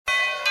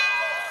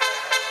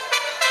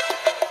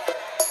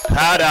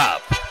Pad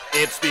up.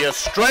 It's the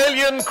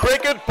Australian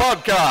Cricket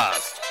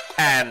Podcast.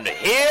 And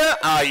here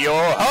are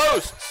your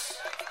hosts.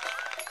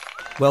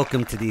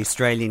 Welcome to the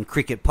Australian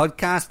Cricket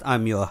Podcast.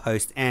 I'm your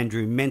host,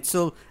 Andrew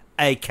Menzel,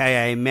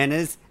 aka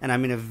Manners, and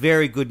I'm in a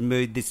very good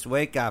mood this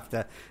week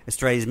after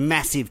Australia's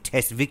massive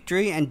Test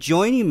victory. And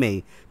joining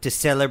me to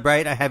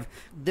celebrate, I have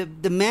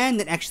the man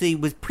that actually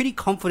was pretty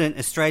confident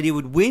Australia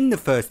would win the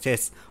first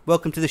Test.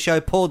 Welcome to the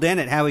show, Paul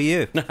Dennett. How are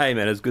you? Hey,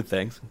 Manners. Good,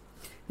 thanks.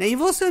 Now,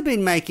 you've also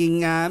been making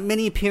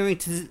many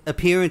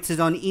appearances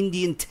on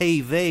Indian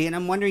TV, and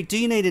I'm wondering, do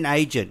you need an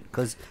agent?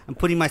 Because I'm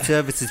putting my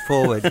services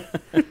forward.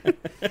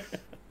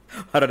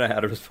 I don't know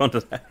how to respond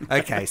to that.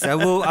 Okay,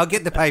 so I'll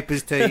get the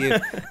papers to you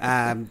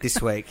this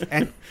week.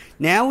 And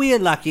now we are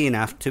lucky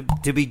enough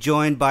to be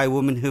joined by a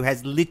woman who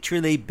has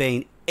literally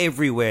been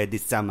everywhere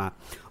this summer.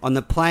 On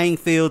the playing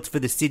fields for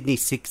the Sydney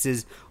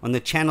Sixers, on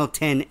the Channel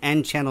 10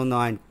 and Channel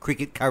 9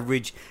 cricket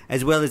coverage,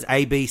 as well as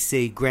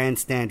ABC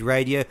Grandstand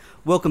Radio.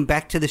 Welcome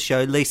back to the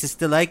show, Lisa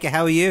Sthalekar.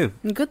 How are you?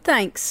 Good,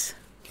 thanks.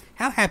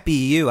 How happy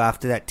are you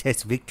after that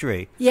Test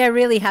victory? Yeah,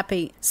 really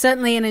happy.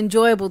 Certainly an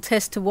enjoyable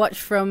Test to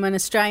watch from an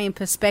Australian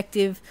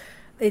perspective.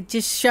 It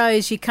just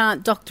shows you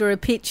can't doctor a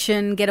pitch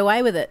and get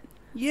away with it.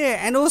 Yeah,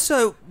 and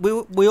also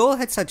we all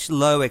had such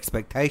low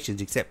expectations,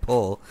 except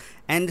Paul,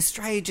 and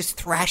Australia just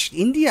thrashed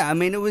India. I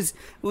mean, it was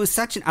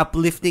such an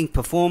uplifting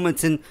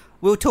performance, and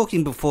we were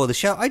talking before the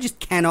show. I just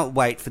cannot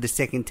wait for the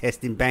second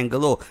Test in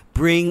Bangalore.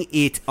 Bring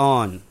it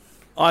on.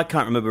 I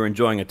can't remember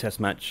enjoying a Test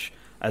match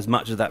as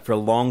much as that for a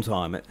long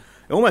time. It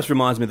almost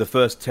reminds me of the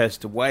first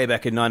Test way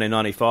back in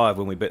 1995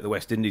 when we beat the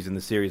West Indies in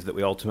the series that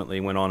we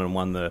ultimately went on and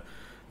won the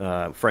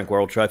Frank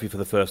Worrell Trophy for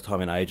the first time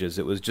in ages.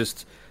 It was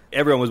just,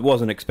 everyone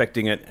wasn't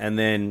expecting it, and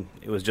then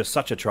it was just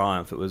such a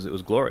triumph. It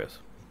was glorious.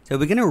 So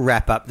we're going to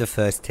wrap up the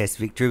first Test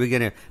victory. We're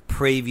going to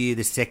preview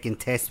the second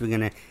Test. We're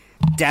going to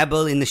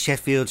dabble in the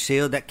Sheffield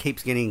Shield. That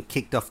keeps getting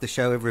kicked off the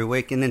show every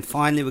week. And then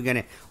finally we're going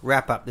to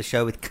wrap up the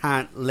show with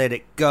Can't Let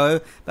It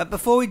Go. But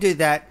before we do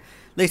that,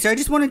 Lisa, I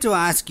just wanted to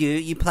ask you,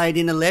 you played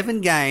in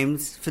 11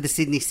 games for the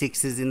Sydney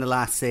Sixers in the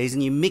last season.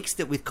 You mixed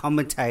it with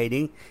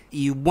commentating.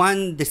 You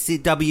won the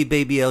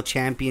WBBL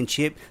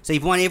Championship. So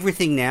you've won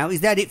everything now. Is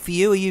that it for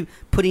you? Are you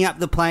putting up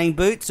the playing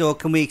boots, or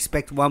can we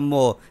expect one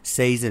more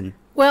season?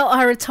 Well,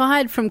 I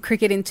retired from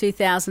cricket in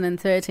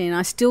 2013.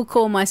 I still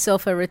call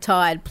myself a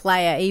retired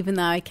player, even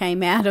though I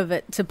came out of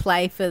it to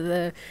play for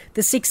the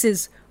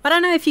Sixers. I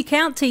don't know if you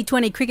count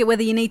T20 cricket,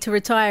 whether you need to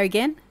retire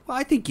again. Well,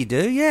 I think you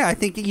do, yeah. I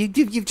think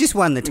you've just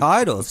won the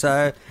title.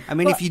 So, I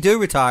mean, if you do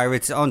retire,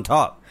 it's on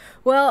top.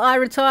 Well, I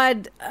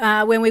retired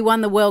when we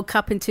won the World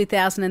Cup in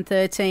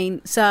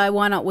 2013, so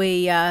why not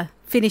we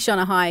finish on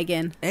a high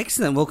again?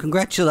 Excellent. Well,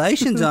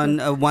 congratulations on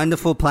a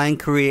wonderful playing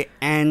career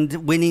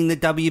and winning the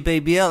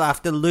WBBL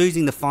after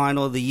losing the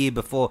final the year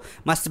before.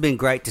 Must have been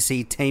great to see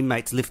your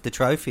teammates lift the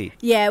trophy.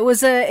 Yeah, it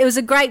was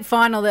a great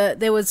final.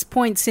 There was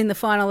points in the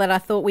final that I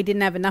thought we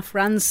didn't have enough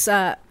runs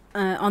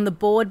on the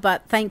board,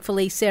 but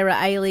thankfully Sarah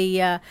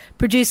Ailey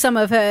produced some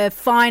of her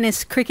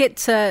finest cricket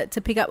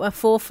to pick up a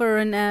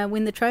fourfer and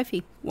win the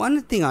trophy.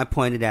 One thing I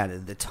pointed out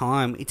at the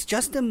time, it's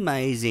just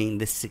amazing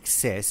the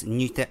success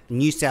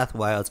New South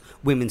Wales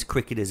women's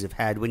cricketers have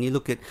had. When you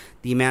look at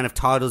the amount of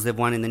titles they've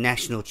won in the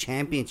National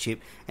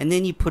Championship, and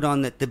then you put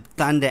on that the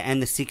Thunder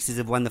and the Sixers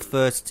have won the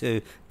first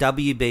two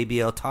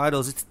WBBL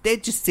titles, they're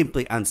just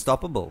simply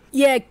unstoppable.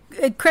 Yeah,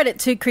 credit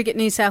to Cricket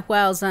New South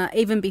Wales.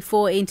 Even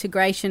before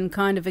integration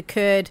kind of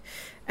occurred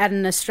at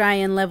an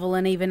Australian level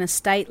and even a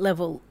state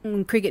level,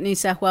 Cricket New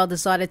South Wales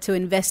decided to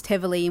invest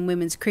heavily in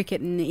women's cricket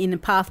and in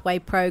pathway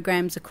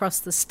programs across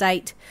the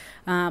state,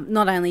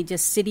 not only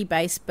just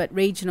city-based but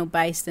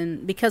regional-based.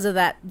 And because of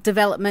that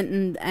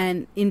development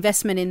and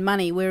investment in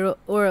money, we're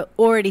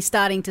already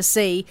starting to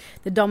see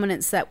the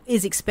dominance that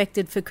is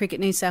expected for Cricket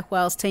New South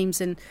Wales teams,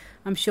 and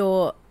I'm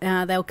sure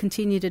they'll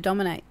continue to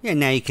dominate. Yeah,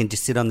 now you can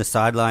just sit on the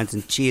sidelines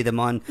and cheer them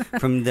on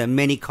from the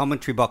many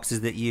commentary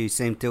boxes that you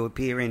seem to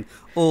appear in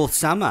all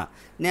summer.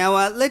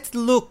 Now, let's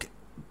look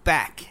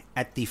back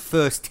at the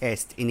first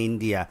Test in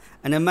India.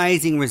 An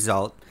amazing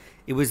result.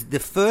 It was the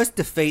first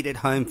defeat at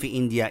home for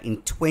India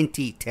in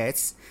 20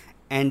 Tests,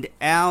 and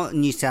our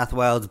New South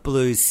Wales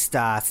Blues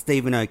star,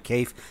 Stephen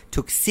O'Keefe,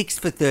 took 6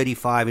 for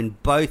 35 in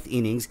both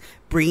innings,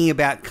 bringing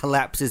about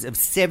collapses of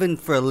 7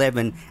 for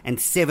 11 and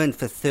 7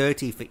 for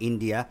 30 for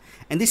India.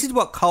 And this is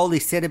what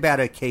Kohli said about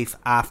O'Keefe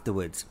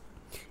afterwards.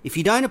 If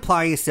you don't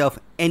apply yourself,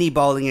 any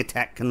bowling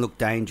attack can look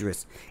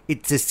dangerous.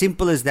 It's as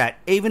simple as that.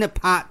 Even a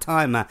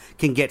part-timer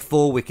can get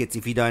 4 wickets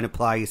if you don't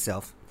apply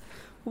yourself.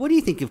 What do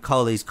you think of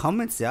Kohli's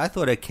comments there? I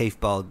thought O'Keefe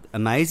bowled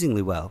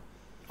amazingly well.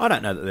 I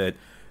don't know that they're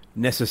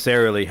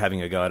necessarily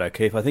having a go at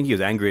O'Keefe. I think he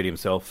was angry at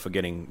himself for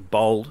getting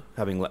bowled,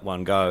 having let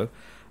one go.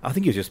 I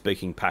think he was just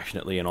speaking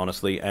passionately and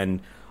honestly,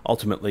 and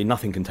ultimately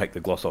nothing can take the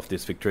gloss off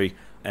this victory.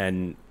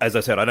 And as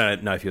I said, I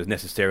don't know if he was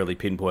necessarily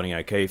pinpointing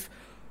O'Keefe.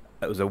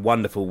 It was a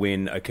wonderful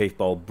win. O'Keefe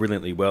bowled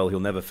brilliantly well. He'll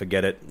never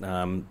forget it.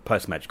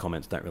 Post-match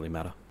comments don't really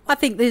matter. I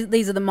think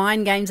these are the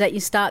mind games that you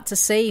start to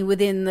see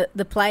within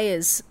the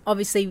players.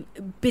 Obviously,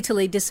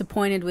 bitterly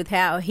disappointed with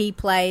how he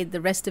played,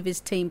 the rest of his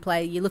team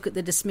played. You look at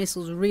the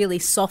dismissals, really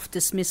soft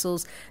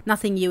dismissals,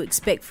 nothing you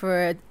expect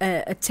for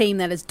a team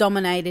that has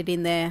dominated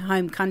in their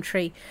home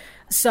country.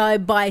 So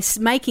by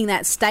making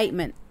that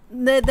statement,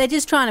 they're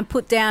just trying to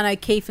put down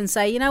O'Keefe and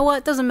say, you know what,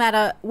 it doesn't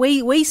matter,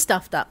 we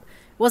stuffed up.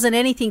 It wasn't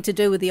anything to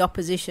do with the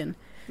opposition.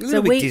 A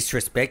little bit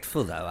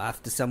disrespectful, though,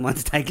 after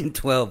someone's taken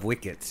 12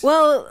 wickets.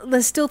 Well,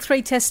 there's still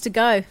 3 tests to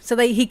go. So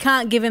he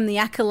can't give him the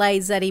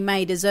accolades that he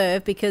may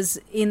deserve because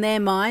in their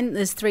mind,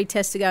 there's 3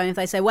 tests to go. And if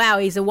they say, wow,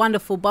 he's a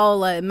wonderful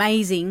bowler,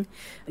 amazing,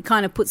 it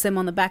kind of puts them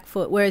on the back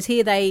foot. Whereas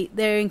here,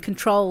 they're in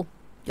control.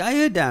 I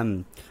heard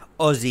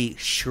Aussie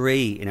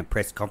Shri in a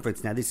press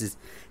conference. Now, this is...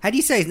 How do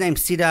you say his name?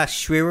 Siddhar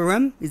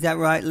Sriraman? Is that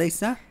right,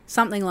 Lisa?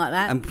 Something like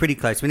that. I'm pretty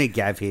close. We need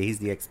Gav here. He's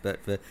the expert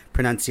for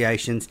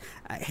pronunciations.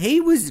 He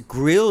was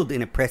grilled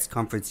in a press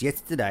conference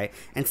yesterday,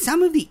 and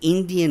some of the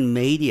Indian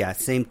media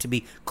seemed to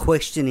be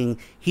questioning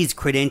his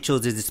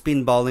credentials as a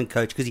spin bowling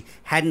coach because he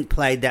hadn't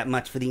played that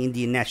much for the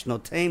Indian national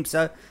team.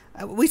 So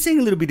we're seeing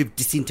a little bit of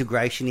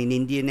disintegration in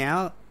India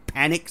now,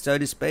 panic, so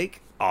to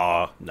speak.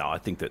 Oh, no, I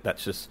think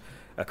that's just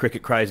a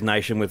cricket-crazed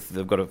nation.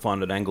 They've got to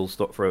find an angle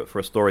for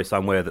a story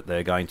somewhere that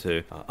they're going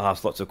to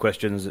ask lots of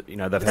questions. You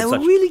know, they were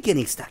really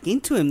getting stuck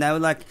into him. They were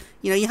like,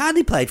 you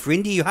hardly played for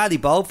India, you hardly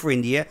bowled for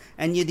India,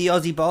 and you're the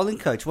Aussie bowling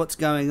coach. What's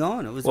going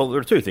on? Well, there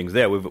are 2 things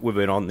there. We've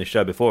been on this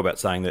show before about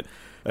saying that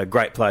a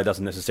great player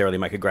doesn't necessarily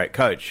make a great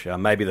coach.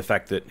 Maybe the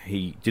fact that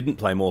he didn't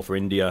play more for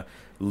India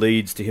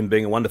leads to him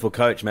being a wonderful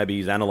coach. Maybe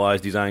he's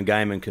analysed his own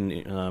game and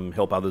can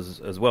help others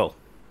as well.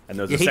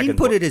 And he didn't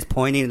put it as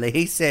poignantly.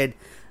 He said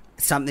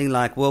something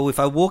like, well, if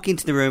I walk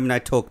into the room and I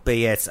talk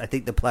BS, I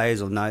think the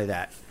players will know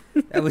that.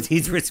 That was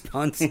his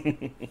response.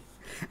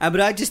 But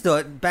I just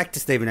thought, back to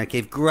Stephen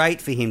O'Keefe, great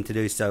for him to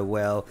do so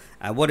well.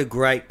 What a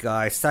great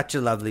guy, such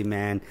a lovely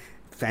man.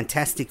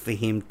 Fantastic for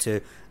him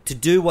to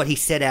do what he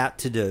set out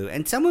to do.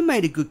 And someone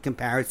made a good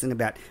comparison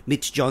about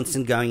Mitch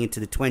Johnson going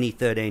into the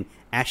 2013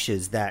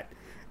 Ashes, that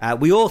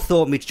we all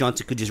thought Mitch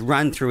Johnson could just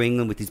run through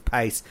England with his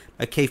pace.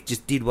 O'Keefe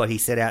just did what he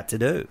set out to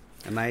do.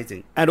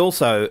 Amazing. And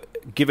also,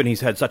 given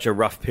he's had such a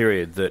rough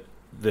period, that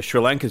the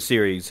Sri Lanka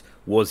series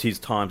was his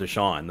time to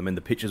shine. I mean, the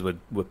pitches were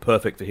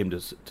perfect for him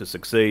to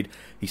succeed.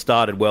 He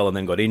started well and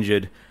then got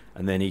injured,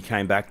 and then he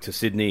came back to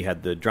Sydney,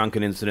 had the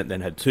drunken incident,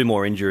 then had 2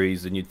 more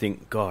injuries, and you'd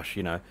think, gosh,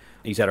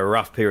 he's had a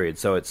rough period.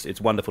 So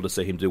it's wonderful to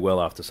see him do well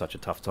after such a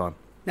tough time.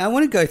 Now, I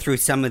want to go through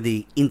some of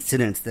the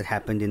incidents that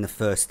happened in the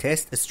first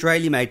test.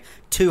 Australia made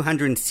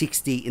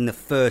 260 in the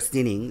first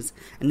innings,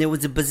 and there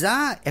was a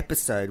bizarre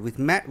episode with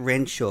Matt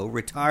Renshaw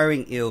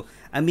retiring ill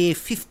a mere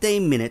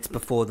 15 minutes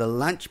before the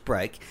lunch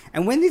break.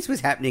 And when this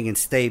was happening and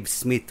Steve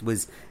Smith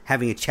was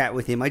having a chat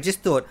with him, I just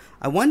thought,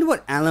 I wonder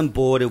what Alan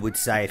Border would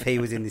say if he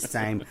was in the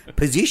same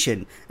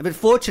position. But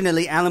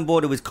fortunately, Alan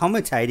Border was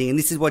commentating, and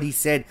this is what he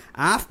said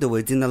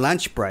afterwards in the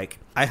lunch break.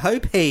 I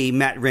hope he,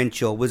 Matt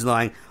Renshaw, was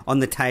lying on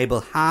the table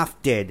half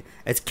dead.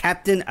 As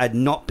captain, I'd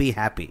not be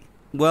happy.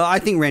 Well, I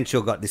think Renshaw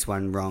got this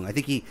one wrong. I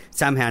think he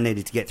somehow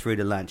needed to get through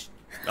to lunch.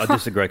 I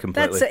disagree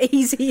completely. That's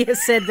easier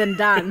said than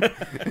done.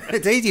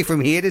 It's easier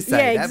from here to say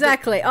that. Yeah,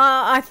 exactly.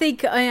 I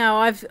think,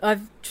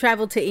 I've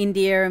travelled to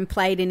India and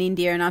played in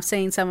India, and I've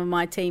seen some of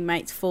my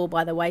teammates fall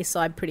by the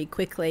wayside pretty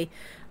quickly.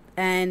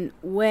 And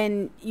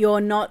when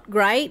you're not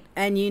great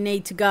and you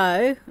need to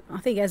go, I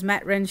think as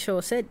Matt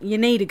Renshaw said, you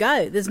need to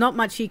go. There's not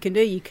much you can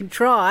do. You can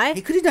try.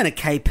 He could have done a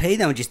KP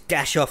though and just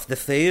dash off the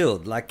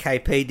field like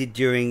KP did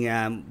during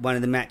one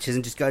of the matches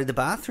and just go to the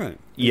bathroom.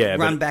 Yeah,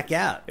 run back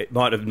out. It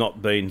might have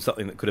not been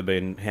something that could have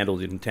been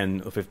handled in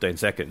 10 or 15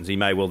 seconds. He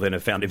may well then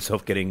have found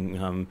himself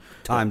getting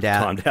timed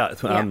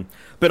out. Yeah.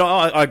 But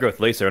I agree with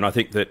Lisa, and I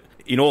think that,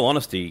 in all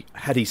honesty,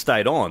 had he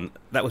stayed on,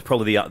 that was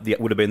probably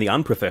would have been the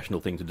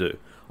unprofessional thing to do.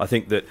 I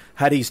think that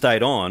had he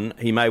stayed on,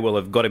 he may well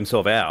have got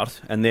himself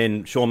out, and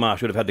then Sean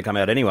Marsh would have had to come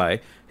out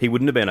anyway. He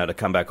wouldn't have been able to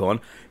come back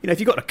on. If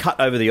you got a cut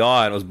over the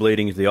eye and it was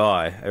bleeding into the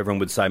eye, everyone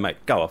would say, mate,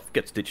 go off,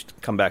 get stitched,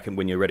 come back and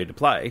when you're ready to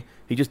play.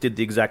 He just did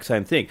the exact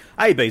same thing.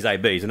 AB's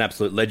an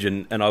absolute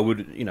legend, and I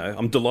would,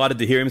 I'm delighted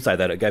to hear him say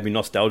that. It gave me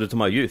nostalgia to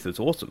my youth. It's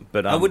awesome.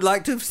 But I would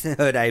like to have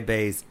heard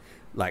AB's,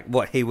 like,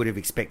 what he would have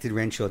expected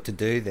Renshaw to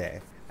do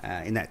there.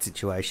 In that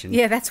situation.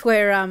 Yeah, that's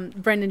where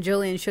Brendan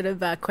Julian should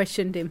have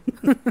questioned him.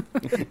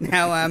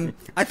 Now,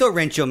 I thought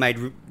Renshaw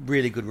made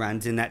really good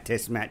runs in that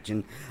test match,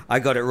 and I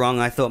got it wrong.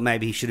 I thought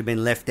maybe he should have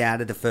been left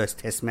out of the first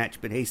test match,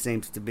 but he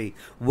seems to be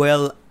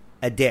well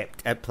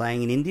adept at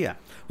playing in India.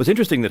 It was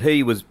interesting that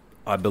he was,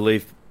 I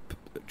believe,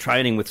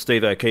 training with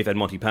Steve O'Keefe and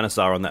Monty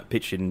Panesar on that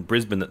pitch in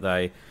Brisbane that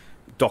they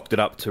docked it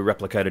up to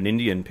replicate an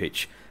Indian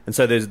pitch. And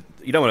so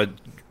you don't want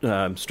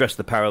to stress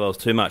the parallels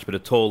too much, but a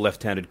tall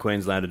left-handed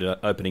Queenslander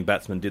opening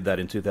batsman did that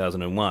in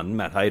 2001.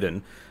 Matt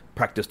Hayden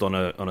practiced on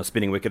a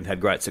spinning wicket and had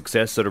great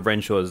success. Sort of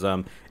Renshaw's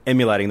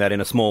emulating that in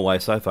a small way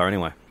so far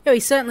anyway. He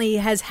certainly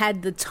has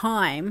had the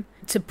time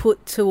to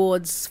put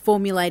towards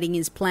formulating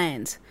his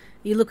plans.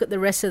 you look at the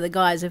rest of the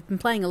guys, they've been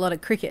playing a lot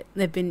of cricket.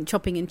 They've been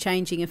chopping and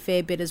changing a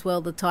fair bit as well,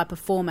 the type of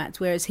formats,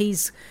 whereas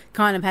he's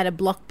kind of had a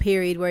block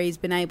period where he's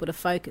been able to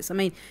focus. I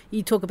mean,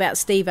 you talk about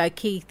Steve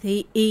O'Keefe.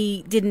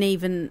 He didn't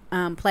even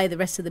play the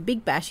rest of the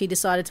Big Bash. He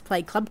decided to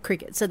play club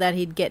cricket so that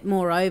he'd get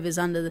more overs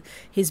under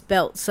his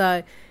belt.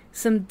 So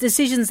some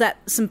decisions that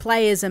some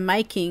players are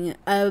making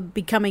are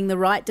becoming the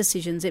right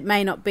decisions. It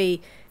may not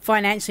be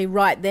financially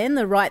right then,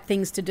 the right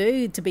things to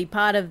do. To be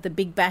part of the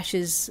Big Bash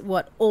is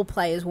what all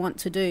players want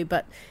to do,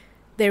 but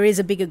there is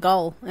a bigger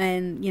goal,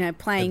 and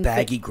playing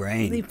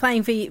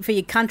playing for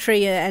your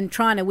country and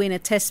trying to win a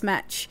test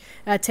match,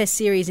 a test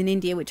series in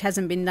India, which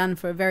hasn't been done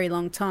for a very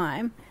long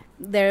time.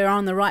 They're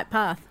on the right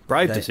path.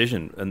 Brave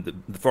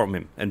decision from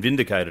him, and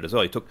vindicated as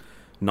well. He took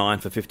 9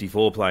 for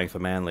 54 playing for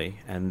Manly,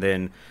 and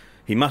then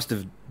he must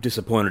have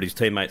disappointed his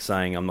teammates,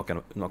 saying, "I'm not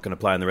going to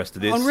play in the rest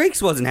of this."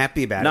 Reeks wasn't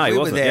happy about it. No, he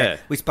wasn't. Were there. Yeah.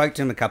 We spoke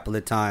to him a couple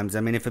of times.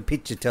 I mean, if a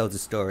picture tells a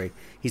story,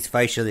 his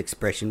facial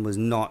expression was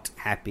not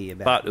happy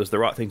about it. But it was the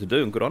right thing to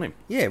do, and good on him.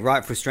 Yeah,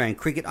 right for Australian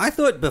cricket. I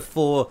thought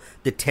before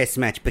the Test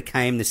match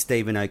became the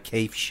Stephen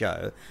O'Keefe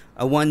show,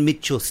 one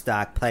Mitchell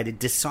Starc played a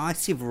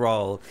decisive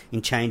role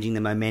in changing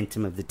the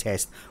momentum of the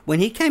Test. When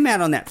he came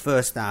out on that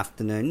first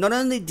afternoon, not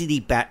only did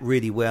he bat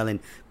really well in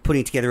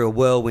putting together a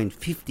whirlwind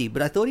 50,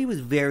 but I thought he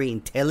was very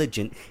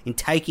intelligent in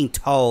taking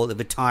toll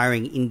of a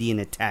tiring Indian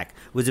attack.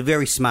 It was a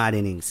very smart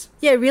innings.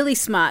 Yeah, really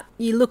smart.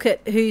 You look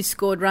at who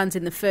scored runs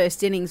in the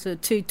first innings were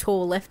two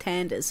tall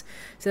left-handers.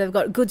 So they've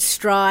got good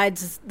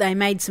strides. They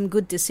made some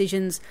good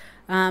decisions.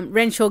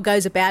 Renshaw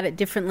goes about it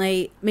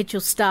differently.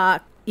 Mitchell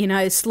Starc,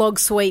 slog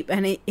sweep,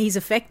 and he's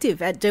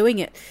effective at doing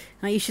it.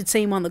 You should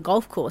see him on the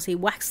golf course. He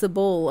whacks the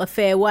ball a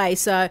fair way.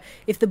 So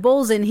if the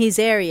ball's in his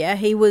area,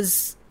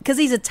 because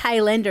he's a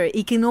tail ender,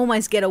 he can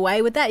almost get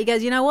away with that. He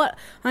goes, you know what,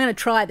 I'm going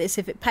to try this.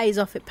 If it pays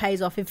off, it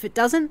pays off. If it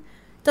doesn't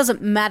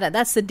matter.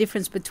 That's the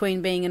difference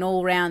between being an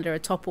all-rounder, a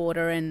top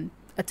order, and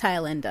a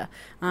tail ender.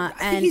 I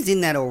think he's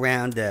in that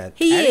all-rounder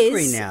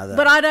category is, now, though.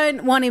 But I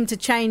don't want him to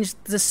change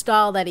the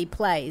style that he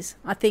plays.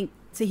 I think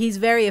he's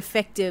very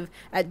effective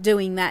at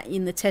doing that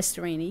in the Test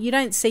arena. You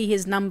don't see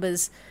his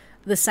numbers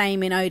the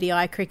same in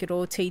ODI cricket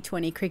or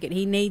T20 cricket.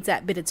 He needs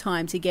that bit of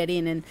time to get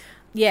in, and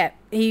yeah,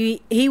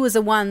 he was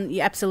the one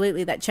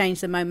absolutely that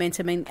changed the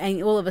momentum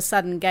and all of a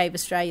sudden gave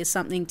Australia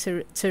something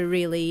to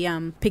really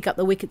pick up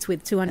the wickets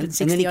with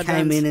 260 and then he odd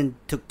came runs. in and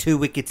took 2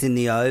 wickets in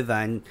the over,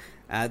 and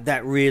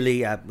that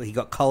really he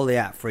got Kohli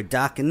out for a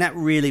duck, and that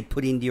really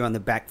put India on the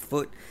back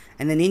foot.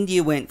 And then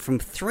India went from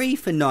 3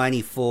 for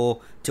 94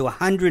 to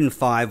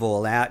 105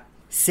 all out.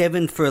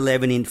 7 for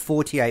 11 in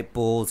 48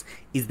 balls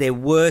is their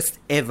worst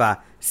ever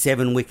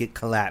 7-wicket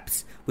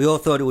collapse. We all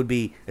thought it would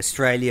be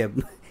Australia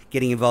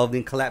getting involved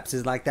in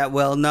collapses like that.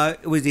 Well, no,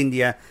 it was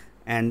India,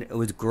 and it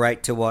was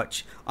great to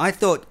watch. I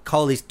thought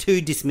Kohli's 2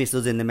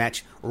 dismissals in the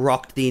match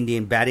rocked the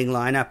Indian batting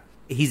lineup.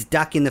 His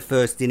duck in the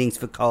first innings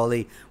for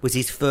Kohli was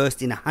his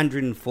first in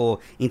 104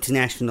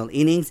 international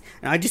innings,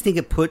 and I just think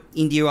it put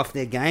India off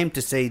their game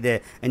to see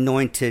their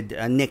anointed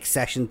next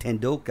Sachin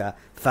Tendulkar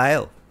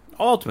fail.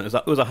 Ultimately,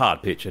 it was a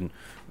hard pitch, and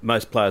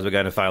most players were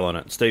going to fail on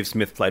it. Steve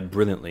Smith played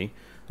brilliantly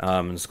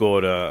and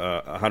scored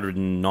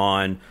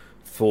 109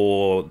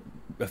 for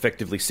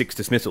effectively 6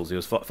 dismissals. He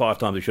was 5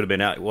 times he should have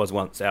been out. He was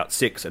once out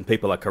 6, and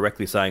people are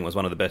correctly saying it was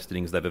one of the best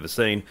innings they've ever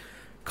seen.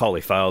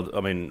 Kohli failed.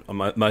 I mean,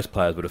 most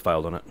players would have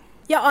failed on it.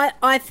 Yeah,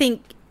 I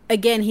think,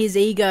 again, his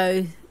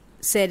ego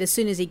said as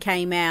soon as he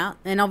came out,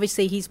 and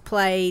obviously he's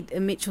played,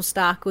 Mitchell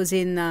Starc was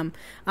in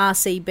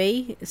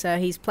RCB, so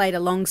he's played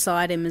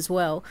alongside him as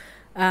well.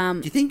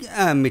 Do you think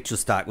Mitchell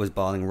Starc was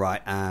bowling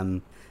right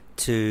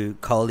to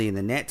Kohli in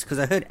the nets? Because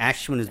I heard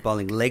Ashwin was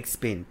bowling leg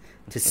spin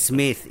to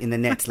Smith in the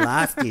nets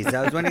last year,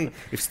 so I was wondering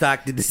if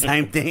Starc did the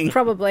same thing.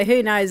 Probably,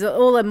 who knows,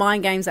 all the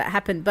mind games that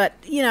happened. But,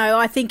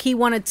 I think he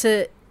wanted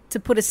to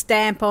put a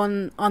stamp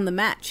on the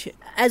match.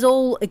 As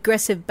all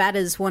aggressive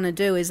batters want to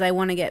do, is they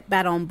want to get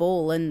bat on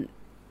ball, and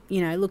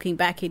looking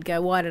back, he'd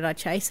go, why did I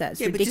chase that?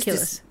 It's ridiculous. But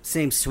just to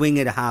see him swing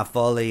at a half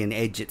volley and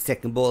edge at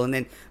second ball and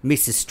then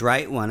miss a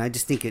straight one, I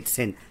just think it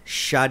sent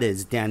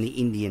shudders down the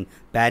Indian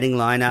batting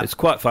lineup. It's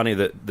quite funny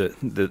that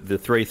the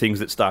 3 things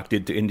that Starc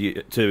did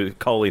to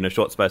Kohli in a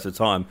short space of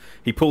time.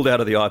 He pulled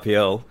out of the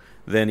IPL,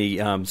 then he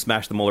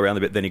smashed them all around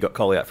a bit, then he got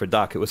Kohli out for a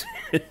duck. It was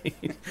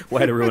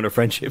way to ruin a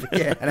friendship.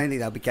 Yeah, I don't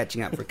think they'll be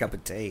catching up for a cup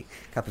of tea,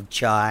 cup of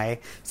chai.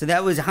 So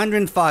that was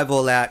 105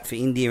 all out for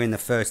India in the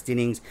first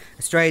innings.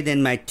 Australia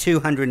then made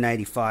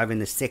 285 in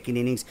the second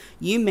innings.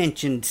 You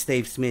mentioned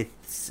Steve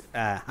Smith's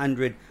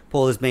 100,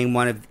 Paul, as being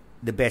one of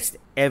the best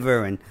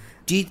ever. And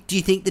do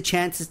you think the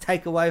chances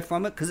take away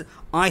from it? Because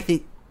I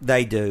think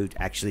they do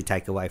actually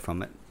take away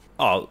from it.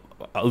 Oh,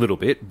 a little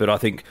bit, but I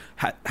think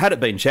had it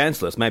been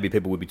chanceless, maybe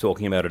people would be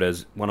talking about it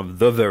as one of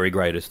the very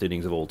greatest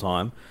innings of all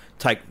time.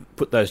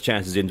 Put those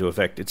chances into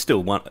effect. It's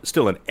still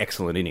an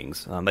excellent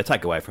innings. They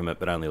take away from it,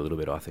 but only a little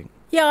bit, I think.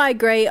 Yeah, I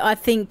agree. I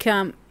think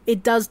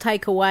it does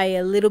take away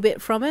a little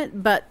bit from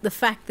it, but the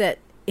fact that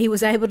he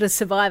was able to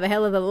survive a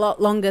hell of a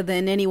lot longer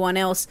than anyone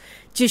else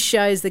just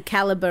shows the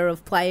calibre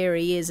of player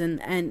he is,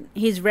 and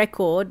his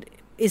record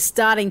is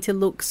starting to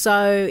look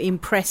so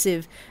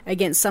impressive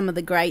against some of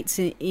the greats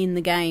in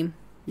the game.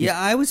 Yeah,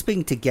 I was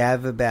speaking to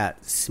Gav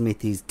about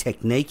Smithy's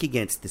technique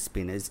against the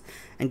spinners,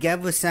 and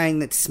Gav was saying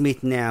that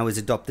Smith now has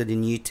adopted a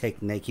new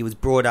technique. He was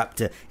brought up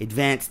to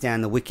advance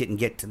down the wicket and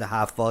get to the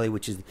half volley,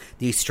 which is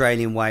the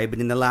Australian way, but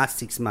in the last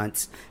 6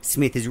 months,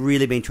 Smith has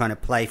really been trying to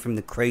play from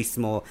the crease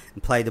more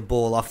and play the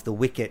ball off the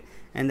wicket,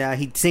 and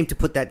he seemed to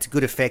put that to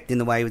good effect in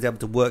the way he was able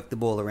to work the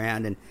ball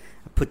around and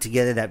put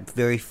together that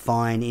very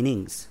fine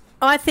innings.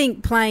 I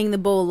think playing the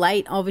ball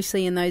late,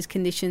 obviously, in those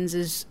conditions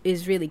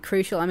is really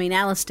crucial. I mean,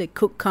 Alistair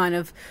Cook kind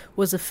of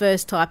was the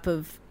first type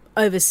of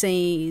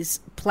overseas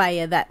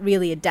player that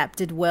really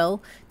adapted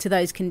well to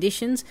those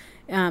conditions.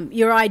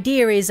 Your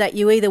idea is that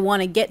you either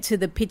want to get to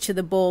the pitch of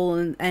the ball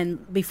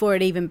and before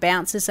it even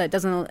bounces, so it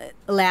doesn't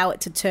allow it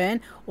to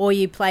turn, or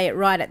you play it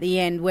right at the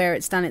end where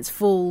it's done its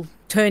full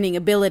turning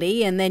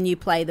ability, and then you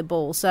play the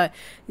ball. So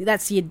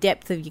that's your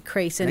depth of your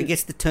crease. And I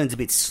guess the turn's a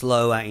bit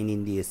slower in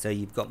India, so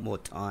you've got more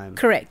time.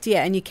 Correct,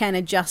 yeah, and you can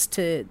adjust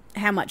to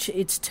how much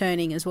it's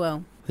turning as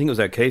well. I think it was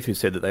O'Keefe who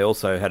said that they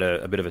also had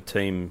a bit of a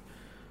team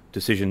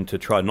decision to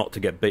try not to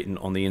get beaten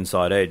on the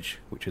inside edge,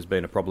 which has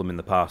been a problem in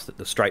the past, that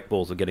the straight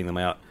balls are getting them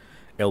out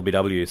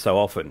LBW so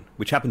often,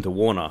 which happened to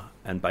Warner,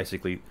 and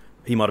basically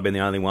he might have been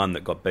the only one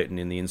that got beaten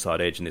in the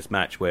inside edge in this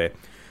match, where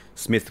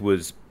Smith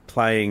was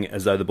playing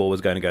as though the ball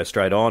was going to go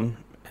straight on,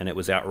 and it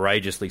was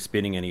outrageously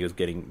spinning, and he was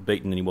getting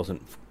beaten, and he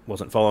wasn't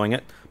following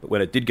it. But when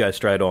it did go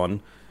straight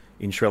on,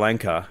 in Sri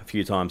Lanka, a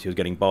few times he was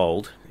getting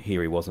bowled.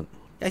 Here he wasn't.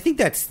 I think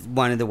that's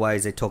one of the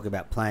ways they talk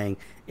about playing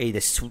either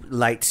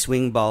late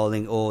swing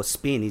bowling or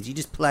spin, is you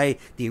just play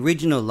the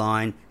original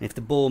line, and if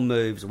the ball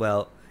moves,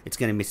 well, it's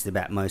going to miss the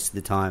bat most of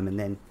the time, and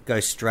then go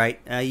straight.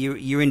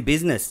 You're in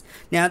business.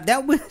 Now,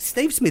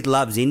 Steve Smith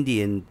loves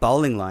Indian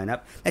bowling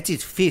lineup. That's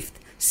his 5th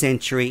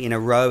century in a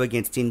row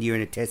against India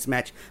in a test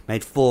match.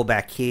 Made 4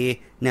 back here.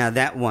 Now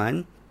that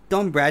one,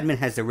 Don Bradman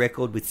has the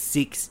record with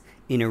 6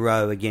 in a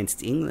row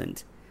against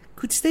England.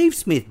 Could Steve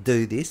Smith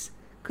do this?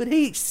 Could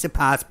he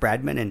surpass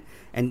Bradman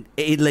and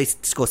at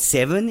least score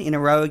 7 in a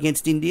row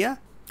against India?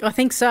 I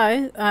think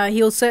so.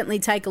 He'll certainly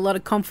take a lot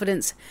of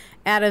confidence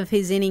out of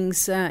his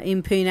innings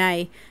in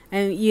Pune,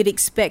 and you'd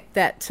expect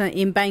that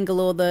in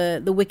Bangalore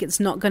the wicket's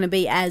not going to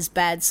be as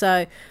bad.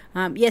 So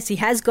yes, he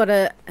has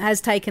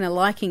taken a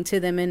liking to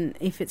them, and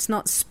if it's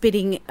not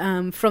spitting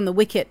from the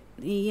wicket,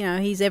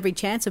 he's every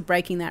chance of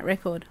breaking that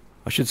record.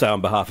 I should say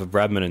on behalf of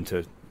Bradman, and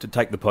to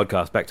take the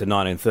podcast back to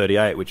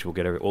 1938, which will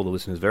get all the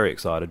listeners very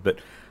excited, but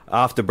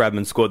after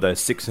Bradman scored those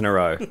 6 in a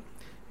row,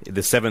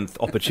 the 7th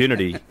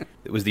opportunity,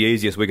 it was the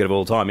easiest wicket of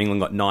all time.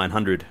 England got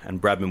 900, and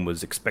Bradman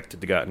was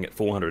expected to go out and get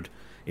 400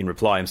 in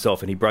reply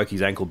himself, and he broke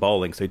his ankle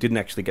bowling, so he didn't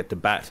actually get to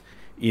bat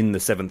in the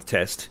 7th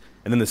test.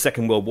 And then the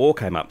Second World War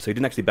came up, so he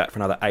didn't actually bat for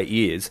another 8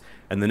 years,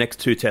 and the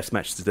next 2 test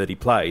matches that he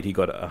played, he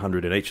got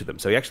 100 in each of them.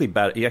 So he actually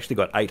got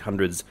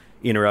 800s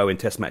in a row in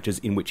test matches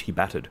in which he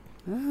batted.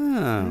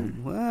 Oh,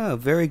 wow,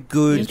 very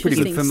good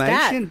information,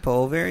 stat.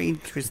 Paul, very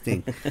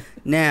interesting.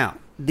 Now,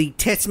 the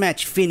test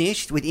match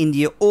finished with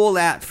India all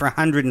out for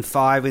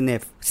 105 in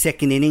their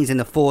second innings and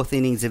the 4th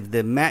innings of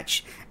the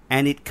match,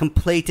 and it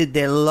completed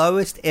their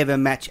lowest ever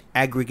match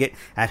aggregate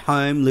at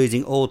home,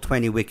 losing all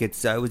 20 wickets.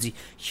 So it was a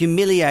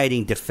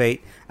humiliating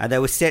defeat. They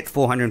were set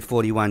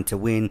 441 to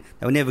win.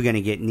 They were never going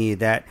to get near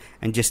that,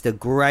 and just a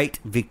great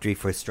victory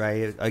for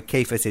Australia.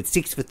 O'Keefe said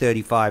 6 for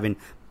 35 in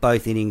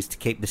both innings to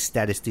keep the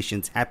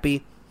statisticians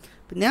happy.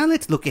 But now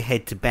let's look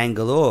ahead to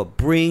Bangalore.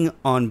 Bring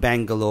on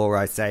Bangalore,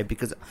 I say,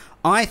 because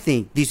I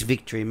think this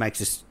victory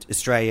makes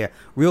Australia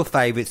real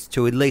favourites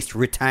to at least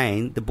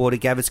retain the Border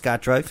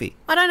Gavaskar Trophy.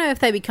 I don't know if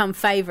they become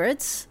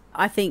favourites.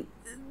 I think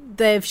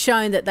they've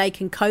shown that they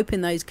can cope in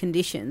those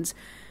conditions.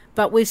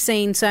 But we've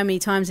seen so many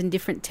times in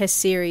different test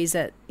series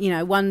that,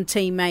 one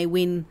team may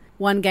win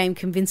one game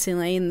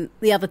convincingly and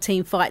the other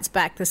team fights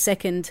back the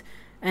second,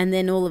 and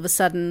then all of a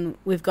sudden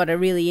we've got a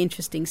really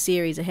interesting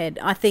series ahead.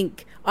 I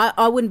think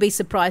I wouldn't be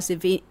surprised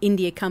if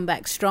India come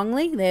back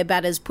strongly. Their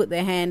batters put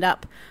their hand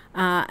up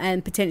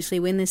and potentially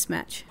win this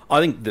match. I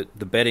think that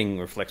the betting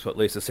reflects what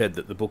Lisa said,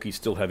 that the bookies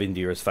still have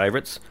India as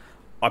favourites.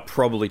 I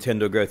probably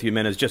tend to agree with you,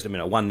 men. It's just a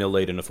 1-0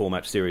 lead in a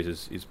 4-match series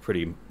is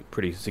pretty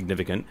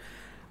significant.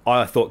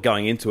 I thought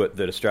going into it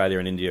that Australia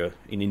and India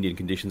in Indian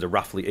conditions are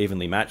roughly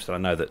evenly matched. I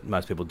know that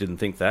most people didn't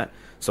think that.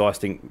 So I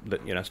think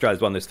that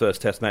Australia's won this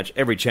first test match.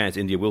 Every chance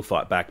India will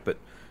fight back, but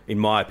in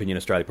my opinion,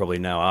 Australia probably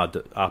now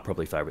are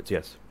probably favourites,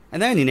 yes.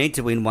 And they only need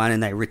to win one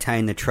and they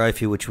retain the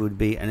trophy, which would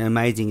be an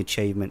amazing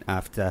achievement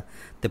after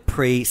the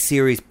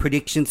pre-series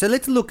prediction. So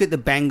let's look at the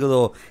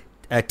Bangalore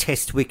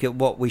test wicket,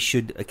 what we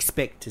should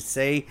expect to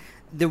see.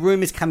 The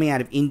rumours coming out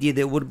of India,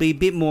 there would be a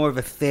bit more of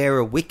a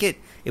fairer wicket.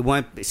 It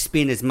won't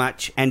spin as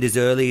much and as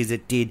early as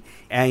it did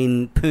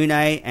in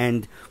Pune,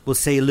 and we'll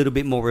see a little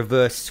bit more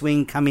reverse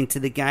swing come into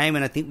the game.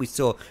 And I think we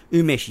saw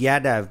Umesh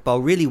Yadav bowl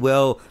really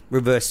well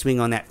reverse swing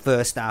on that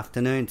first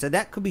afternoon. So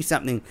that could be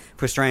something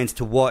for Australians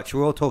to watch.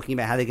 We're all talking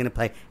about how they're going to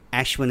play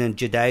Ashwin and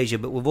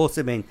Jadeja, but we've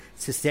also been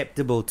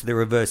susceptible to the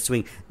reverse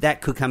swing.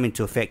 That could come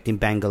into effect in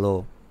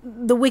Bangalore.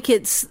 the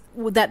wickets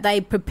that they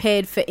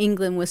prepared for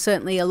England were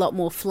certainly a lot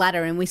more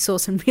flatter, and we saw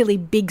some really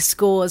big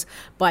scores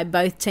by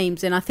both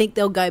teams, and I think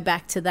they'll go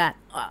back to that.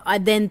 I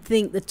then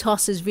think the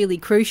toss is really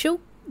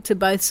crucial to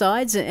both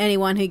sides.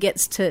 Anyone who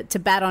gets to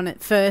bat on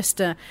it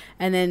first and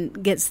then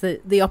gets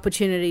the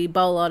opportunity to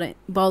bowl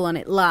on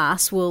it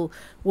last will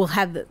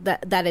have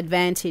that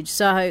advantage.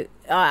 So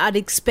I'd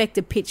expect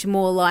a pitch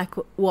more like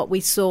what we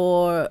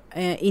saw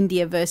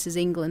India versus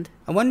England.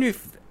 I wonder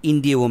if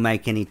India will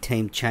make any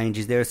team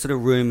changes. There are sort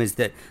of rumours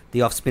that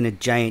the off-spinner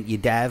Jayant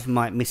Yadav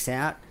might miss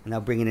out, and they'll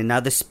bring in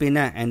another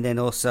spinner, and then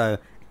also...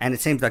 And it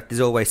seems like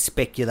there's always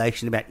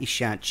speculation about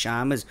Ishant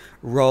Sharma's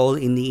role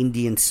in the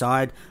Indian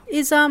side.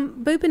 Is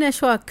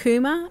Bhubaneswar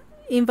Kumar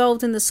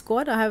involved in the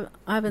squad? I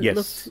haven't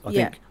looked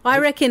yet. I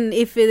reckon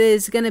if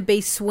there's going to be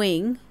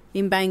swing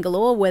in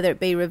Bangalore, whether it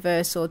be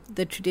reverse or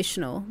the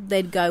traditional,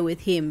 they'd go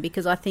with him,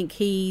 because I think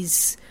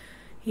he's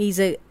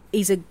a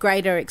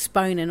greater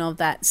exponent of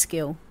that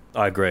skill.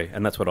 I agree,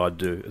 and that's what I'd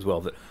do as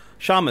well. That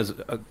Sharma's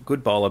a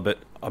good bowler, but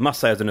I must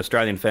say, as an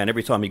Australian fan,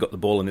 every time he got the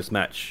ball in this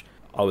match,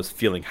 I was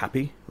feeling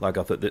happy. Like,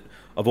 I thought that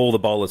of all the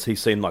bowlers, he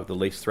seemed like the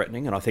least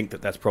threatening, and I think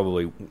that's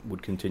probably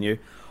would continue.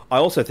 I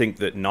also think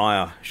that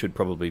Nair should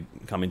probably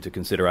come into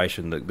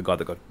consideration, the guy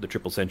that got the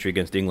triple century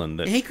against England.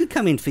 That he could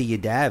come in for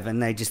Yadav,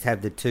 and they just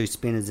have the two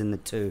spinners and the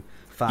two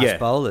fast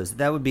bowlers.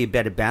 That would be a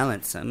better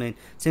balance. I mean,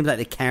 it seems like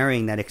they're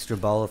carrying that extra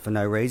bowler for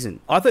no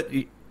reason. I thought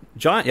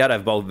Jayant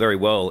Yadav bowled very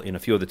well in a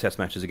few of the test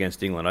matches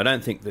against England. I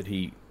don't think that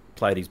he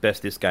played his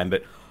best this game,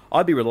 but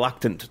I'd be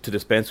reluctant to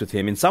dispense with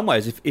him. In some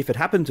ways, if it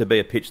happened to be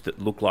a pitch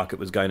that looked like it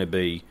was going to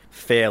be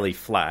fairly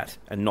flat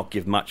and not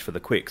give much for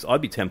the quicks,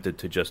 I'd be tempted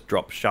to just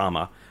drop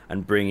Sharma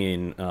and bring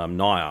in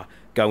Nair,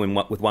 go in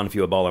with one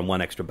fewer bowler and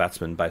one extra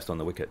batsman based on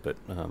the wicket, but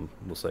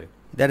we'll see.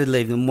 That'd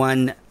leave them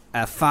one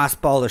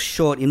fast bowler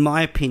short, in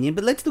my opinion.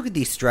 But let's look at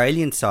the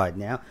Australian side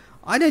now.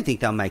 I don't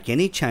think they'll make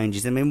any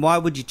changes. I mean, why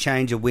would you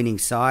change a winning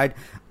side?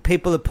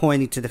 People are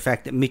pointing to the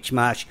fact that Mitch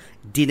Marsh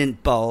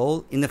didn't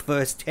bowl in the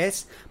first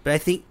test, but I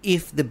think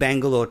if the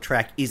Bangalore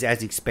track is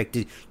as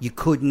expected, you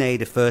could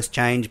need a first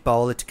change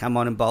bowler to come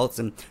on and bowl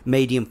some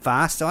medium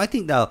fast, so I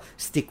think they'll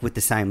stick with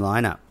the same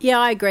lineup. Yeah,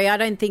 I agree. I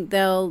don't think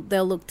they'll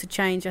look to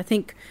change. I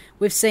think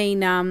we've seen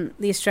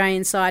the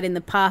Australian side in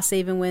the past,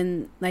 even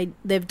when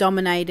they've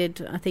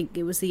dominated. I think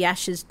it was the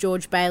Ashes.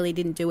 George Bailey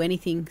didn't do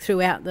anything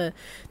throughout the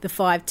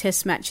 5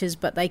 test matches,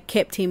 but they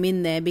kept him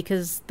in there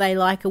because they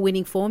like a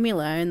winning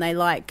formula, and they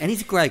like... And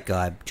he's a great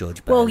guy,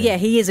 George Bailey. Well, yeah,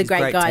 he is a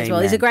great guy as well.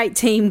 Man. He's a great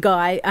team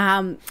guy.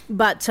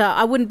 But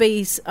I wouldn't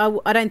be...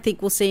 I don't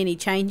think we'll see any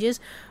changes.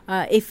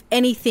 If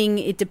anything,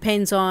 it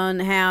depends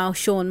on how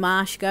Shaun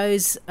Marsh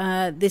goes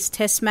this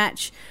test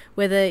match,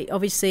 whether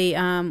obviously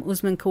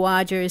Usman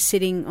Khawaja is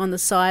sitting on the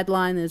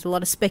sideline. There's a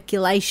lot of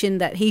speculation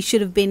that he should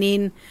have been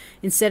in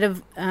instead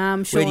of Shaun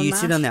Marsh. Where do you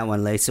sit on that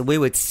one, Lisa? We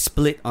were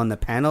split on the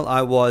panel.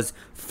 I was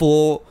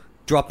for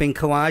dropping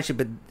Khawaja,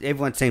 but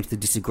everyone seems to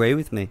disagree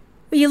with me.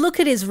 Well, you look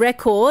at his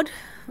record.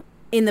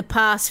 In the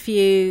past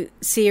few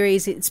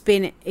series, it's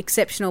been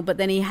exceptional, but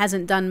then he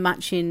hasn't done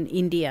much in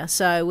India.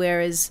 So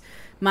whereas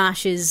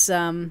Marsh's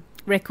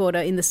record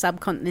in the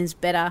subcontinent is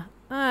better,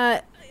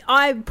 I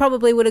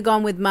probably would have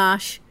gone with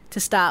Marsh to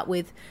start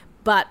with,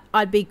 but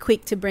I'd be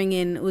quick to bring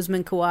in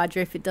Usman Khawaja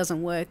if it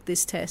doesn't work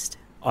this test.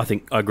 I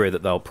agree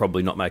that they'll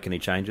probably not make any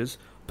changes.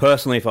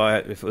 Personally, if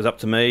it was up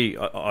to me,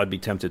 I'd be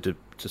tempted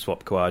to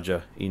swap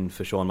Khawaja in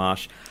for Shaun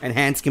Marsh. And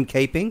Hanscom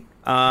keeping?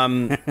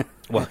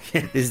 Well,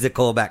 this is a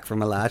callback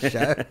from a last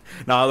show.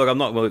 No, look, I'm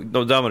not. Well,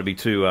 don't want to be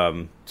too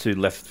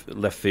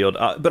left field.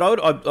 But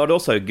I'd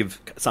also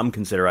give some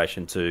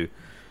consideration to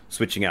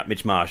switching out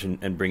Mitch Marsh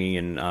and bringing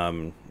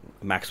in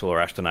Maxwell or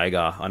Ashton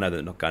Agar. I know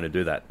they're not going to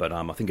do that, but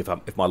I think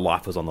if my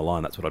life was on the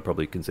line, that's what I'd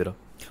probably consider.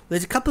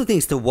 There's a couple of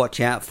things to watch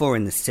out for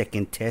in the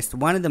second test.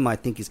 One of them, I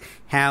think, is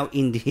how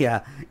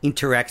India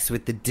interacts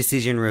with the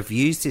decision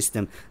review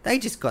system. They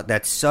just got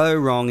that so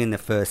wrong in the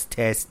first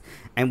test.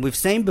 And we've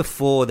seen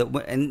before that,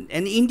 and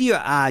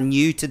India are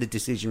new to the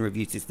decision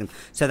review system,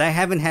 so they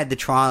haven't had the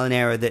trial and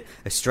error that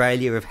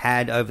Australia have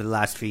had over the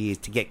last few years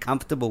to get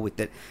comfortable with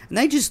it. And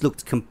they just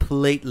looked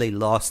completely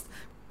lost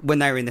when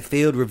they were in the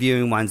field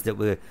reviewing ones that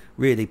were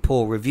really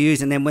poor reviews,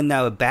 and then when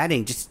they were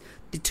batting, just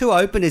the 2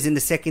 openers in the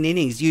second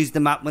innings used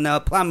them up when they were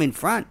plumb in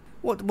front.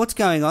 What's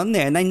going on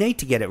there? And they need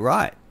to get it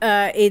right.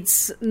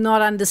 It's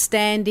not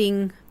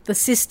understanding the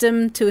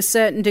system to a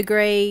certain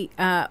degree,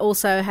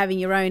 also having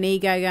your own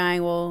ego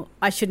going, well,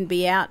 I shouldn't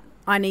be out.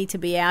 I need to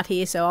be out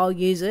here, so I'll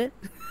use it.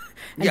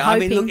 Yeah,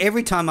 hoping... I mean, look,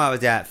 every time I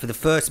was out, for the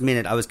first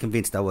minute, I was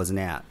convinced I wasn't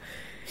out.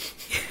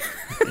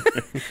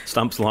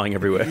 Stumps lying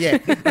everywhere. Yeah.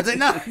 I was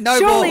like, no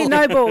Surely ball.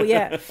 no ball,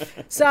 yeah.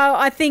 So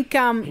I think,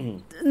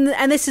 and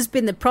this has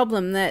been the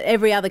problem, that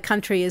every other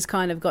country has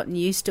kind of gotten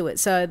used to it.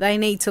 So they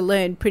need to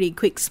learn pretty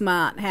quick,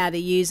 smart, how to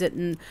use it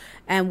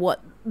and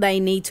what they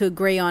need to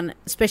agree on,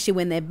 especially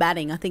when they're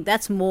batting. I think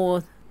that's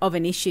more of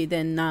an issue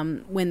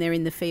than when they're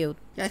in the field.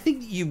 Yeah, I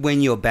think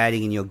when you're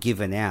batting and you're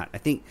given out, I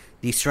think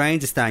the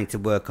Australians are starting to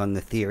work on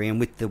the theory, and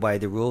with the way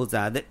the rules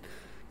are, that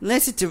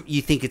unless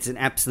you think it's an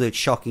absolute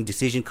shocking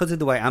decision, because of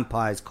the way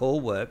umpire's call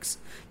works,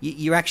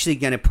 you're actually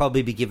going to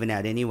probably be given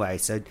out anyway.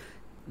 So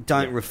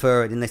don't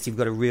refer it unless you've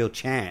got a real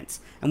chance.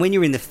 And when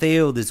you're in the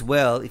field as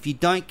well, if you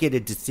don't get a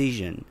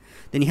decision,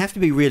 then you have to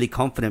be really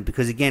confident,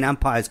 because, again,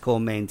 umpire's call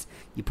means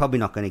you're probably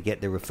not going to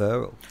get the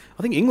referral.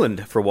 I think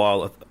England, for a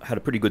while, had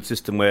a pretty good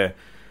system where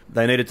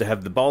they needed to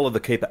have the bowler,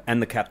 the keeper,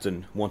 and the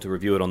captain want to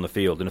review it on the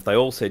field. And if they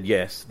all said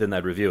yes, then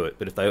they'd review it.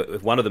 But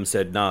if one of them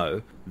said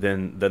no,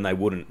 then they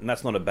wouldn't. And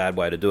that's not a bad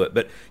way to do it.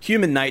 But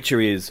human nature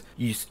is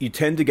you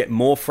tend to get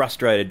more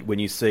frustrated when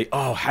you see,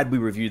 oh, had we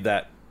reviewed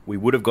that, we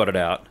would have got it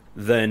out,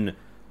 than,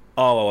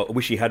 oh, I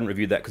wish he hadn't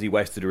reviewed that because he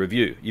wasted a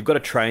review. You've got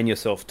to train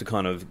yourself to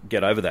kind of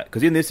get over that.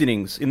 Because in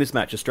this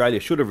match, Australia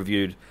should have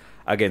reviewed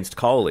against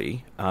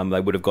Kohli.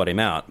 They would have got him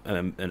out,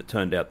 and it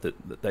turned out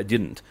that they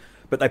didn't.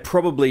 But they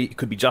probably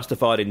could be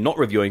justified in not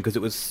reviewing because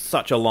it was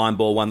such a line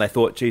ball one. They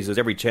thought, geez, there's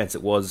every chance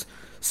it was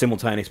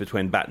simultaneous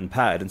between bat and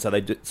pad. And so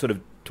they sort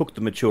of took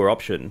the mature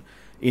option.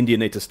 India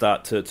need to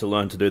start to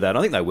learn to do that.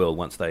 I think they will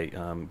once they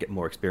get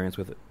more experience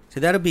with it.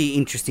 So that'll be an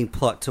interesting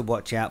plot to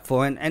watch out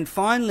for. And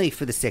finally,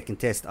 for the second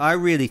test, I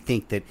really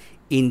think that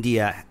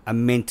India are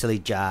mentally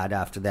jarred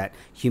after that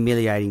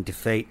humiliating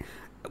defeat.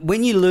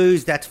 When you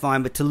lose, that's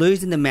fine, but to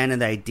lose in the manner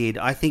they did,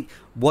 I think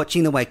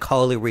watching the way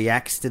Kohli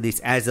reacts to this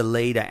as a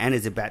leader and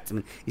as a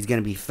batsman is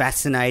going to be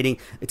fascinating.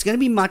 It's going to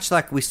be much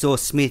like we saw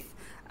Smith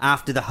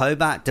after the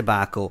Hobart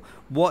debacle.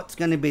 What's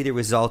going to be the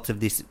result of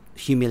this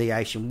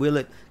humiliation? Will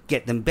it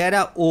get them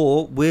better,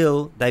 or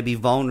will they be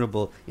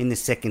vulnerable in the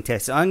second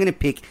test? So I'm going to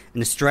pick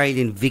an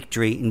Australian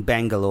victory in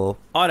Bangalore.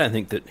 I don't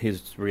think that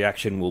his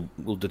reaction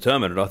will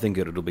determine it. I think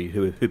it'll be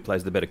who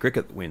plays the better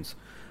cricket that wins.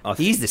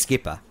 He's the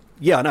skipper.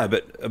 Yeah, I know,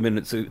 but I mean,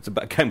 it's a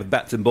game with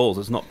bats and balls.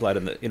 It's not played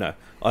in the,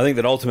 I think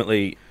that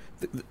ultimately,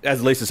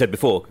 as Lisa said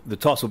before, the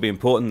toss will be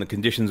important. The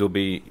conditions will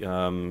be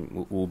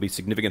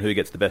significant. Who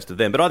gets the best of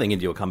them? But I think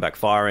India will come back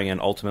firing,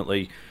 and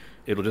ultimately,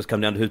 it'll just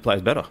come down to who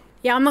plays better.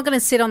 Yeah, I'm not going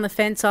to sit on the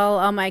fence.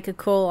 I'll make a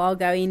call. I'll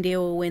go India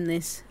will win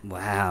this.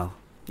 Wow.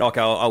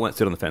 Okay, I won't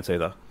sit on the fence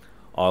either.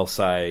 I'll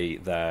say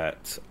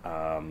that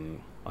I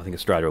think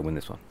Australia will win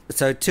this one.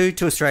 So 2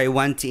 to Australia,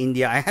 1 to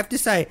India. I have to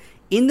say,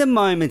 in the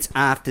moments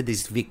after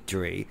this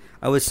victory,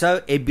 I was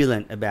so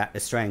ebullient about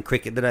Australian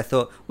cricket that I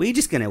thought, we're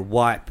just going to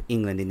wipe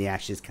England in the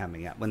Ashes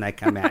coming up when they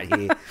come out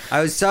here. I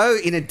was so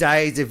in a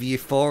daze of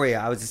euphoria.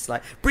 I was just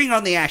like, bring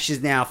on the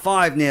Ashes now,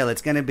 5-0.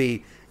 It's going to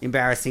be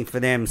embarrassing for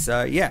them.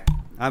 So, yeah,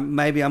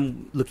 maybe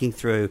I'm looking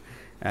through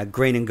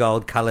green and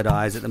gold coloured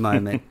eyes at the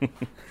moment.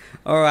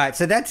 All right,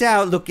 so that's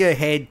our look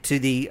ahead to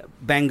the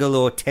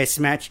Bangalore Test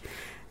match.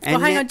 And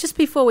hang on, just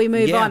before we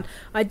move on,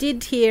 I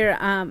did hear,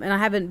 and I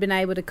haven't been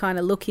able to kind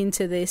of look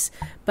into this,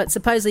 but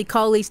supposedly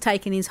Kohli's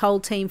taken his whole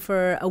team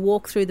for a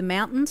walk through the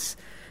mountains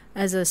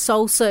as a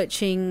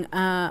soul-searching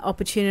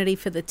opportunity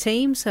for the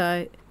team.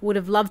 So would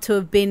have loved to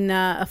have been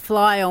a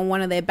fly on one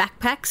of their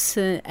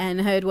backpacks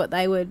and heard what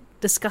they were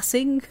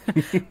discussing.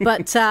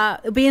 But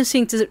it'll be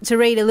interesting to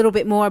read a little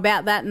bit more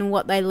about that and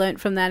what they learnt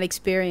from that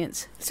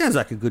experience. Sounds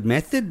like a good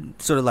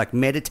method, sort of like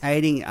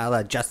meditating a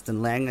la Justin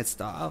Langer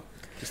style.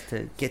 Just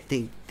to get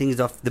things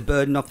off, the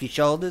burden off your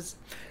shoulders.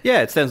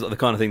 Yeah, it sounds like the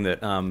kind of thing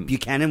that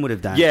Buchanan would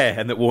have done. Yeah,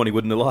 and that Warney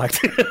wouldn't have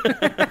liked.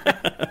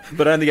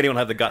 But I don't think anyone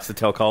had the guts to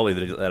tell Kohli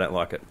that they don't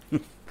like it.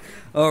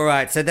 All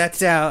right, so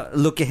that's our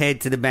look ahead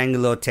to the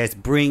Bangalore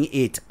Test. Bring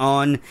it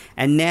on.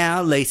 And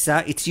now,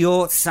 Lisa, it's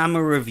your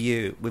summer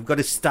review. We've got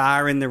a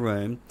star in the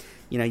room.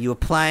 You were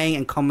playing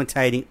and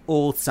commentating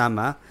all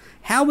summer.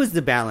 How was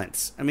the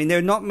balance? I mean, there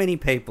are not many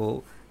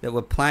people that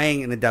were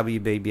playing in the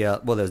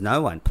WBBL. Well, there's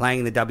no one playing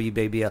in the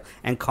WBBL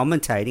and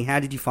commentating.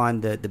 How did you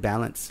find the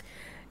balance?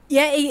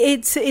 Yeah,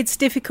 it's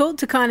difficult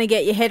to kind of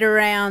get your head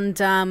around,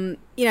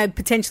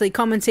 potentially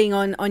commenting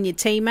on your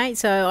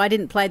teammates. So I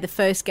didn't play the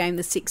first game.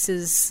 The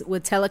Sixers were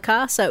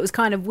telecast, so it was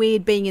kind of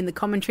weird being in the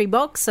commentary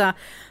box.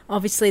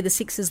 Obviously, the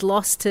Sixers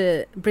lost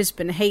to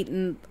Brisbane Heat,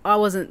 and I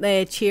wasn't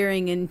there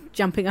cheering and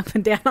jumping up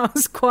and down. I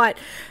was quite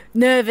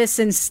nervous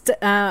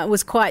and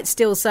was quite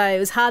still, so it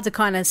was hard to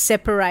kind of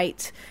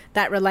separate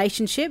that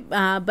relationship.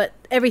 But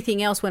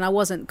everything else, when I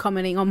wasn't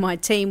commenting on my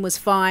team, was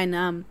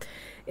fine.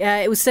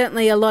 It was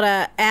certainly a lot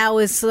of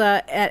hours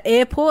at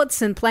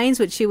airports and planes,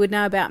 which you would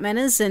know about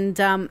manners, and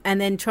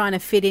then trying to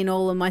fit in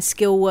all of my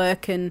skill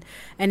work and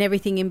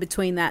everything in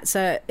between that.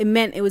 So it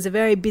meant it was a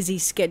very busy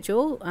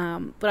schedule,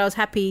 but I was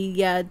happy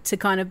to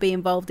kind of be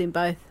involved in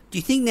both. Do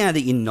you think now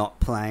that you're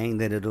not playing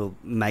that it'll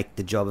make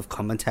the job of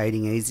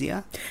commentating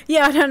easier?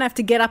 Yeah, I don't have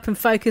to get up and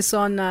focus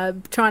on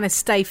trying to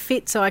stay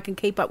fit so I can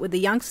keep up with the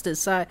youngsters.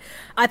 So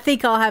I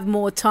think I'll have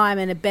more time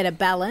and a better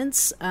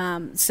balance,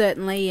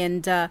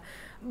 certainly,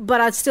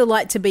 but I'd still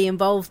like to be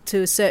involved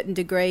to a certain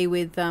degree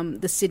with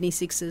the Sydney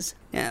Sixers.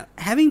 Now,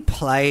 having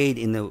played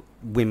in the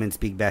Women's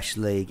Big Bash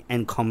League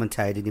and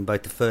commentated in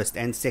both the first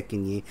and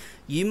second year,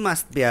 you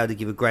must be able to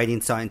give a great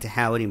insight into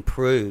how it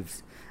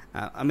improves.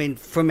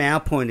 From our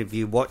point of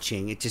view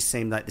watching, it just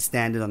seemed like the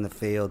standard on the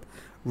field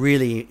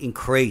really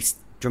increased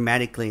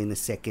dramatically in the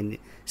second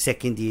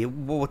year.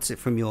 What's it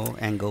from your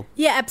angle?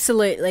 Yeah,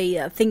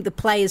 absolutely. I think the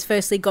players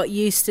firstly got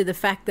used to the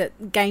fact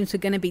that games were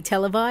going to be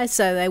televised,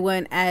 so they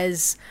weren't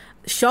as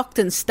shocked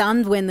and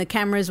stunned when the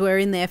cameras were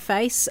in their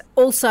face.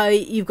 Also,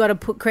 you've got to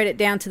put credit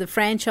down to the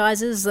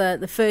franchises.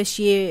 The first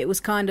year it was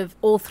kind of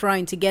all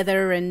thrown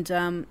together,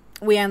 and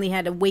we only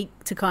had a week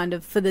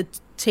to for the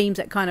teams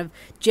that kind of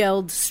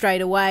gelled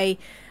straight away.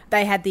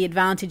 They had the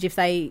advantage if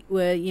they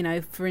were,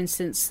 for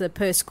instance, the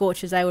Perth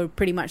Scorchers, they were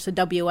pretty much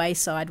the WA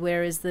side,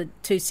 whereas the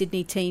two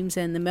Sydney teams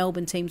and the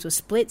Melbourne teams were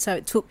split. So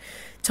it took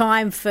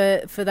time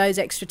for those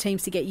extra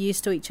teams to get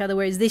used to each other,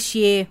 whereas this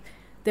year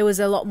there was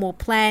a lot more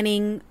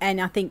planning,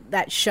 and I think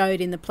that showed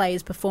in the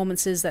players'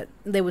 performances that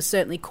there was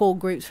certainly core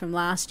groups from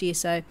last year,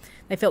 so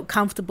they felt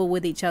comfortable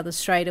with each other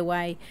straight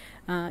away.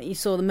 You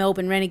saw the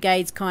Melbourne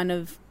Renegades kind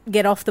of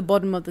get off the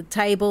bottom of the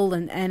table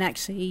and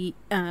actually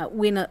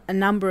win a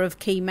number of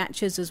key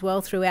matches as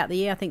well throughout the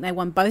year. I think they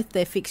won both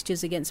their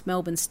fixtures against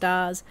Melbourne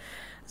Stars.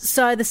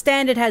 So the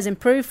standard has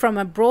improved from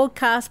a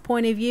broadcast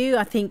point of view.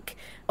 I think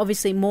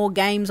obviously more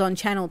games on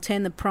Channel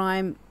 10, the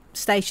prime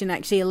station,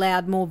 actually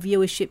allowed more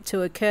viewership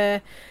to occur.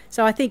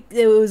 So I think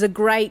it was a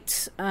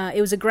great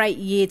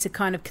year to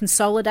kind of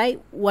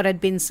consolidate what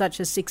had been such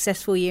a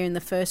successful year in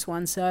the first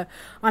one. So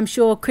I'm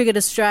sure Cricket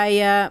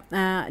Australia,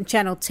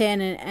 Channel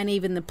 10 and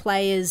even the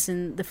players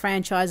and the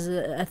franchises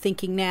are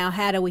thinking now,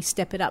 how do we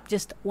step it up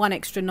just one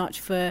extra notch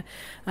for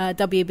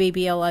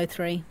WBBL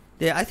 03?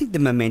 Yeah, I think the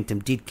momentum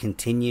did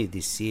continue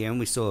this year, and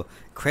we saw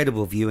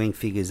credible viewing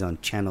figures on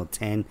Channel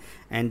 10.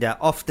 And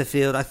off the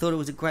field, I thought it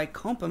was a great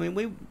comp. I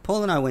mean,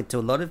 Paul and I went to a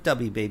lot of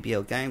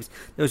WBBL games.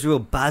 There was a real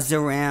buzz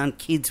around.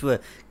 Kids were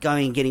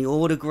going and getting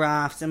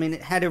autographs. I mean,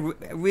 it had a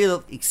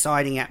real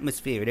exciting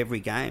atmosphere at every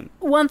game.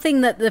 One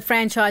thing that the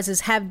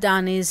franchises have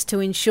done is to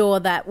ensure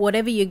that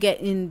whatever you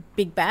get in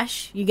Big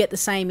Bash, you get the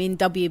same in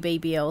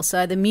WBBL.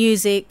 So the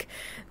music,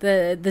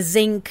 the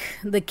zinc,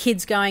 the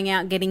kids going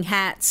out getting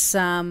hats,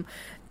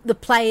 the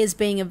players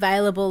being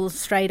available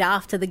straight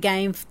after the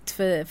game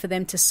for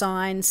them to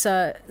sign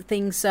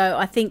things. So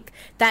I think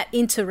that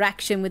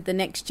interaction with the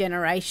next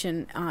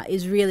generation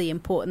is really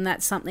important.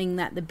 That's something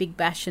that the Big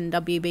Bash and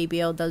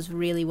WBBL does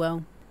really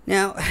well.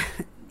 Now,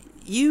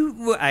 you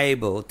were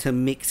able to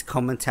mix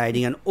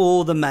commentating on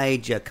all the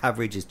major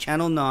coverages,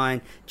 Channel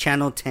 9,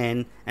 Channel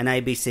 10 and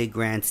ABC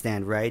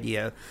Grandstand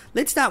Radio.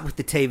 Let's start with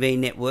the TV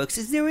networks.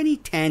 Is there any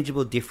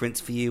tangible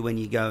difference for you when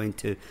you go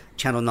into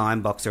Channel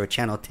 9 box or a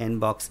Channel 10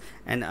 box?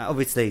 And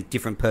obviously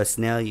different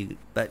personnel,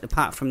 but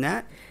apart from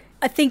that?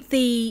 I think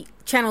the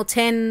Channel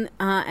 10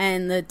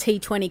 and the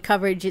T20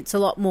 coverage, it's a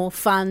lot more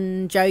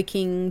fun,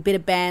 joking, bit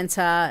of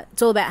banter.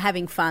 It's all about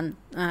having fun.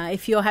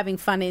 If you're having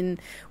fun in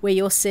where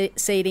you're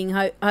seating,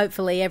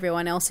 hopefully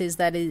everyone else is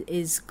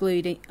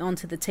glued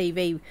onto the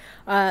TV.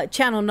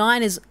 Channel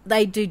 9,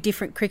 they do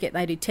different cricket.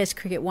 They do Test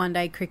cricket,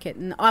 one-day cricket.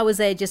 And I was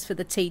there just for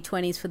the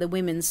T20s for the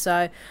women's.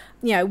 So,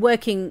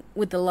 working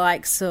with the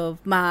likes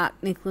of Mark,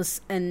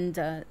 Nicholas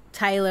and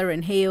Taylor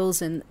and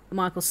Heels and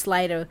Michael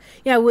Slater,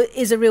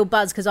 is a real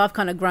buzz because I've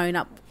kind of grown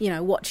up,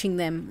 watching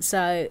them.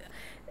 So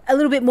a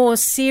little bit more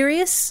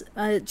serious,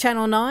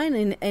 Channel 9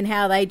 in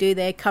how they do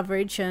their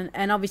coverage.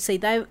 And obviously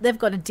they've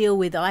got to deal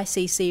with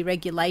ICC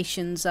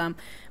regulations,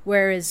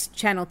 whereas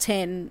Channel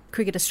 10,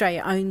 Cricket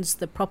Australia owns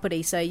the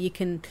property, so you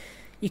can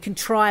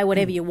try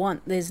whatever you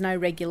want. There's no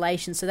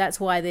regulation. So that's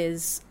why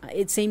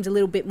it seems a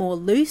little bit more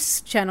loose,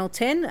 Channel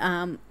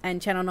 10,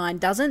 and Channel 9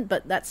 doesn't,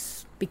 but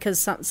that's because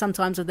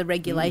sometimes of the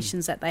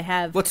regulations that they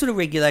have. What sort of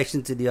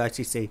regulations did the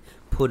ICC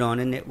put on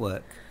a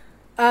network?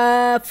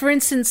 For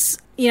instance,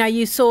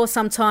 you saw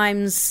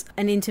sometimes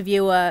an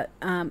interviewer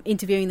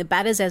interviewing the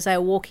batters as they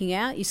were walking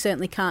out. You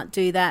certainly can't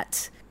do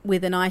that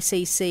with an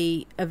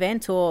ICC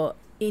event or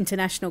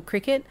international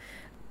cricket.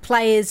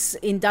 Players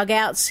in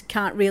dugouts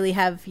can't really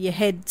have your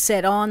head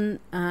set on.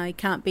 You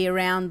can't be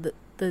around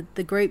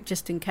the group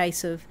just in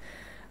case of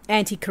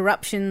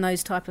anti-corruption,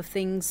 those type of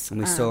things. And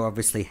we saw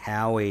obviously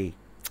Howie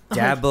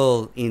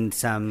dabble in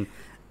some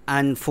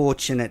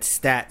unfortunate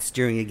stats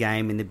during a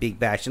game in the Big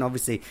Bash, and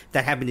obviously if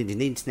that happened in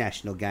an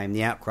international game,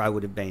 the outcry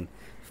would have been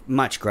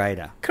much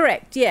greater.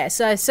 Correct, yeah.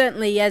 So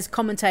certainly as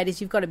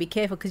commentators, you've got to be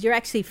careful because you're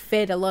actually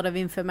fed a lot of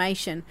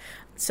information.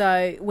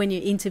 So when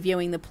you're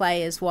interviewing the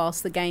players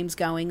whilst the game's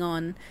going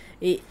on,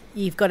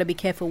 you've got to be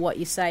careful what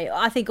you say.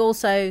 I think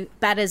also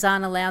batters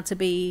aren't allowed to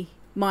be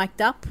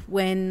mic'd up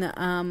when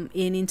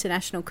in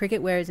international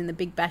cricket, whereas in the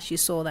Big Bash you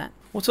saw that.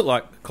 What's it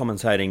like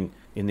commentating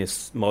in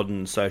this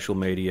modern social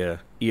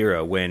media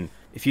era when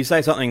if you say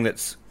something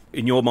that's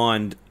in your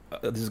mind,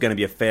 this is going to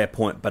be a fair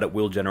point, but it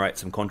will generate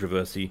some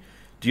controversy,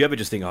 do you ever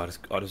just think, I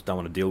just don't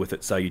want to deal with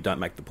it, so you don't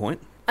make the point?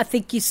 I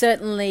think you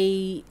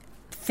certainly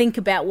think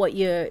about what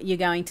you're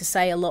going to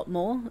say a lot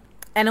more.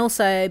 And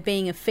also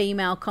being a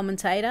female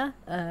commentator,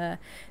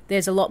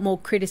 there's a lot more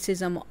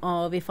criticism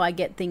of if I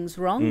get things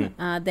wrong,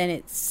 then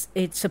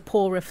it's a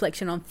poor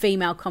reflection on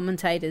female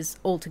commentators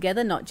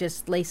altogether, not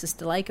just Lisa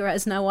Sthalekar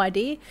has no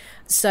idea.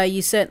 So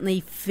you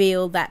certainly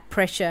feel that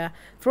pressure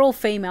for all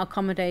female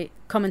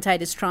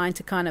commentators trying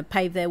to kind of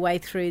pave their way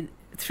through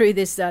through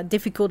this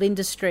difficult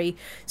industry.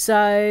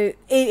 So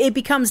it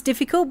becomes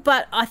difficult,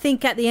 but I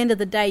think at the end of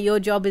the day, your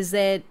job is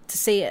there to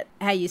see it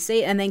how you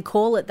see it and then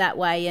call it that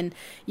way. And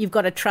you've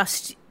got to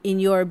trust in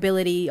your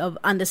ability of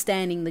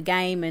understanding the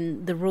game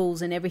and the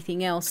rules and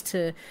everything else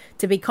to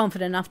be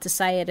confident enough to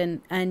say it.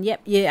 And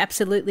yep, you're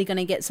absolutely going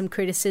to get some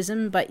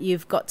criticism, but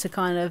you've got to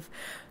kind of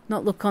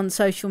not look on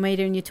social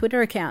media and your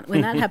Twitter account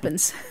when that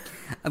happens.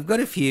 I've got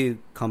a few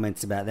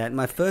comments about that.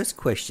 My first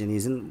question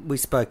is, and we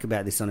spoke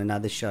about this on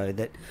another show,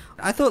 that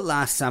I thought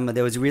last summer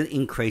there was a real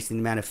increase in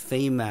the amount of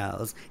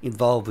females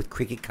involved with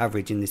cricket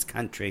coverage in this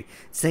country.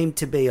 It seemed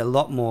to be a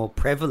lot more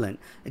prevalent.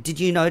 Did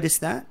you notice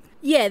that?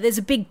 Yeah, there's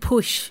a big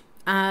push,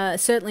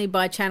 certainly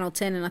by Channel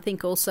 10 and I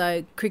think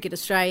also Cricket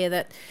Australia,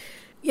 that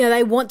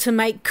they want to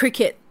make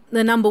cricket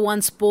the number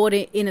one sport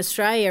in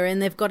Australia,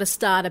 and they've got to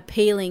start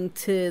appealing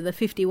to the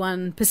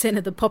 51%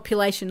 of the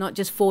population, not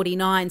just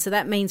 49. So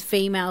that means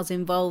females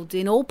involved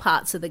in all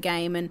parts of the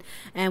game,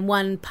 and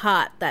one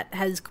part that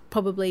has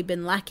probably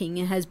been lacking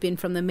has been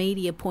from the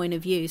media point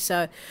of view.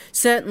 So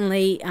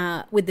certainly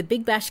with the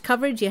Big Bash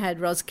coverage, you had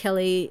Ros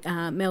Kelly,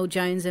 Mel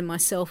Jones and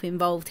myself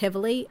involved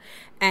heavily,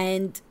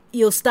 and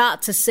you'll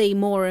start to see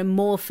more and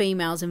more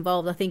females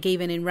involved. I think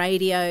even in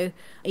radio,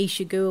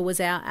 Isha Guha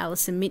was out,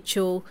 Alison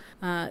Mitchell.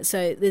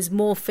 So there's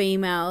more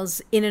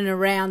females in and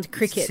around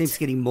cricket. It seems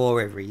getting more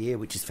every year,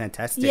 which is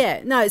fantastic.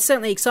 Yeah, no, it's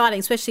certainly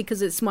exciting, especially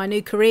because it's my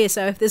new career.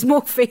 So if there's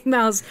more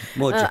females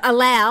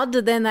allowed,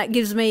 then that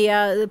gives me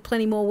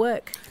plenty more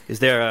work. Is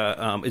there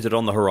is it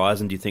on the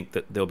horizon, do you think,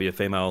 that there'll be a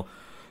female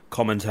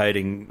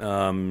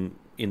commentating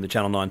in the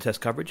Channel 9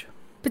 Test coverage?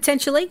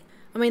 Potentially.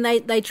 I mean,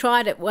 they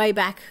tried it way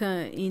back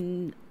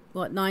in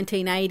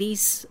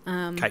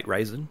 1980s. Kate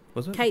Raisin,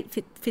 was it? Kate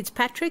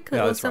Fitzpatrick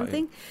Yeah, or that's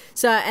something. right, yeah.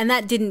 So, and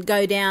that didn't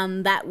go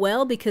down that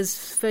well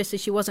because firstly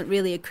she wasn't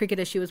really a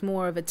cricketer, she was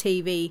more of a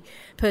TV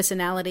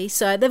personality.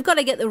 So they've got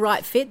to get the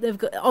right fit.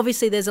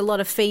 Obviously there's a lot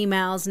of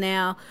females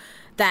now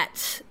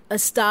that are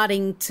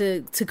starting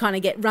to kind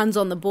of get runs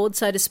on the board,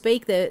 so to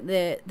speak.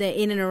 They're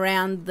in and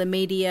around the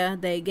media.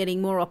 They're getting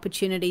more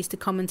opportunities to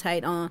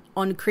commentate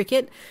on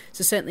cricket.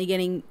 So certainly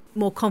getting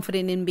more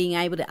confident in being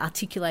able to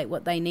articulate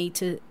what they need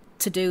to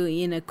do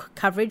in a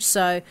coverage.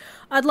 So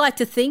I'd like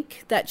to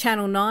think that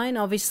Channel 9,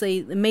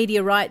 obviously the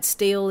media rights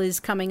deal is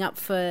coming up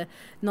for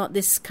not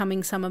this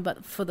coming summer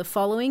but for the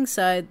following,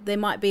 so there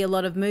might be a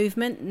lot of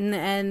movement,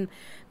 and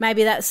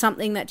maybe that's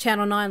something that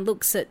Channel 9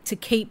 looks at to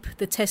keep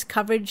the test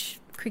coverage.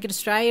 Cricket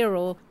Australia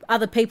or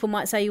other people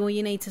might say, well,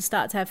 you need to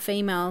start to have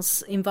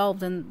females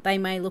involved, and they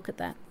may look at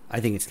that. I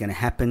think it's going to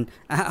happen.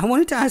 I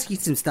wanted to ask you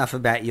some stuff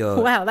about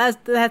your... Wow,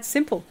 that's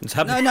simple. It's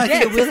happening. No, I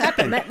think it will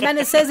happen. When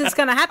it says it's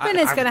going to happen,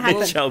 it's going to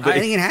happen. I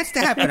think it has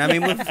to happen. I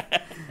mean,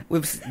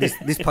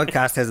 this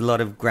podcast has a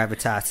lot of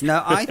gravitas.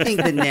 No, I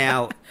think that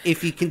now,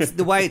 if you can,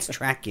 the way it's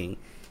tracking,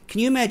 can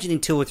you imagine in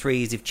 2 or 3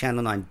 years if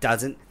Channel 9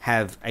 doesn't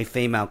have a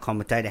female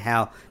commentator,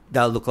 how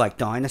they'll look like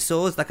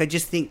dinosaurs? Like, I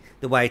just think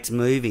the way it's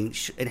moving,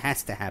 it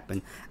has to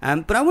happen.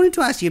 But I wanted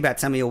to ask you about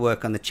some of your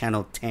work on the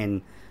Channel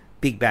 10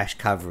 Big Bash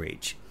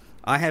coverage.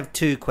 I have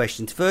 2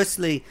 questions.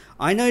 Firstly,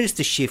 I noticed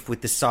a shift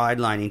with the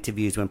sideline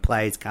interviews when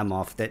players come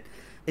off, that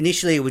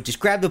initially it would just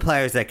grab the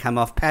players as they come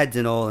off, pads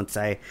and all, and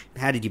say,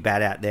 how did you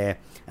bat out there?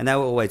 And they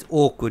were always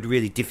awkward,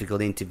 really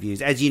difficult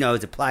interviews. As you know,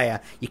 as a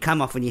player, you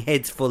come off and your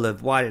head's full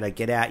of, why did I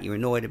get out? You're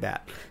annoyed about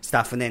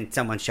stuff, and then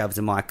someone shoves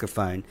a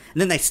microphone.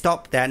 And then they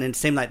stopped that, and it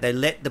seemed like they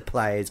let the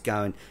players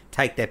go and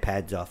take their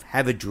pads off,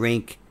 have a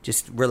drink,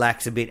 just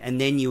relax a bit, and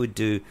then you would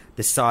do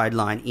the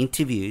sideline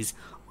interviews.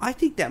 I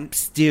think that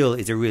still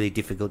is a really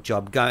difficult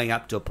job, going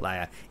up to a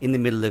player in the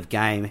middle of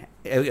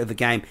a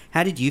game.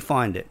 How did you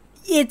find it?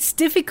 It's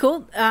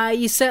difficult.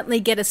 You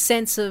certainly get a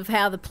sense of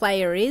how the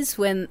player is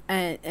when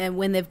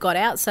they've got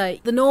out. So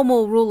the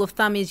normal rule of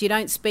thumb is you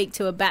don't speak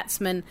to a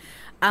batsman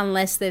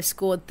unless they've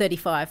scored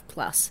 35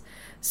 plus.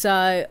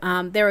 So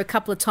there are a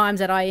couple of times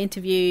that I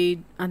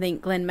interviewed, I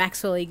think Glenn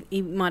Maxwell,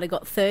 he might have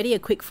got 30, a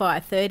quick fire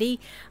 30.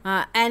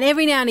 And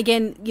every now and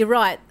again, you're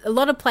right, a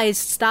lot of players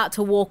start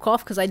to walk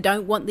off because they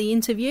don't want the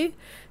interview.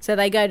 So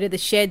they go to the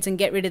sheds and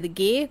get rid of the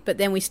gear, but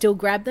then we still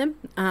grab them.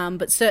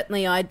 But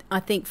certainly I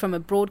think from a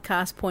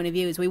broadcast point of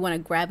view is we want to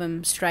grab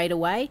them straight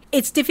away.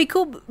 It's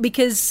difficult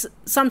because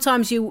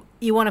sometimes you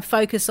want to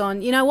focus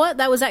on, you know what,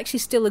 that was actually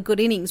still a good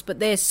innings, but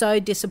they're so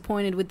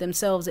disappointed with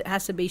themselves. It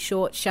has to be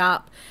short,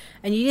 sharp.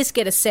 And you just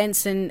get a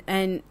sense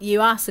and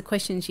you ask the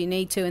questions you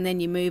need to, and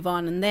then you move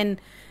on. And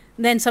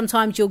then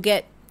sometimes you'll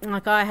get,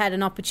 like I had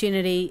an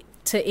opportunity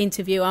to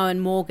interview Owen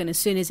Morgan as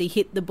soon as he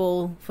hit the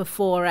ball for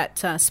 4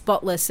 at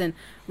Spotless, and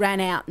ran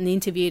out and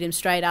interviewed him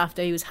straight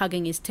after he was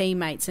hugging his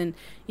teammates. And,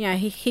 you know,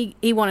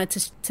 he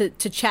wanted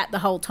to chat the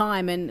whole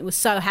time and was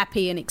so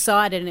happy and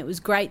excited, and it was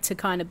great to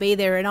kind of be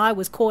there. And I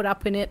was caught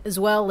up in it as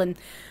well, and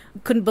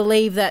couldn't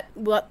believe that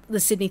what the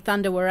Sydney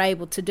Thunder were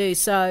able to do.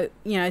 So,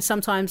 you know,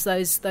 sometimes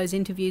those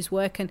interviews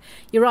work, and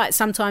you're right,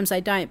 sometimes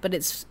they don't, but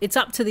it's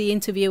up to the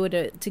interviewer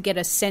to get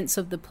a sense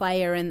of the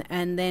player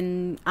and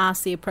then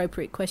ask the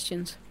appropriate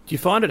questions. Do you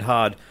find it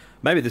hard?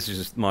 Maybe this is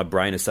just my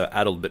brain is so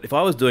addled, but if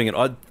I was doing it,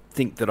 I'd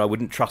think that I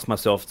wouldn't trust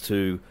myself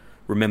to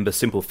remember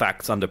simple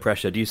facts under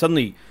pressure. Do you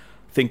suddenly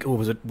think,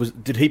 oh,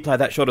 did he play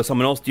that shot or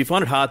someone else? Do you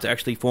find it hard to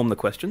actually form the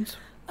questions?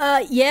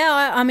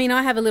 I mean,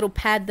 I have a little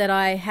pad that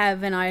I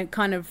have and I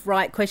kind of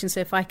write questions. So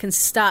if I can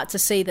start to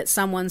see that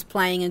someone's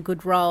playing a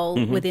good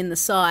role within the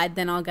side,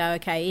 then I'll go,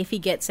 okay, if he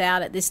gets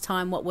out at this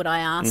time, what would I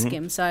ask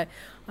him? So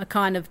I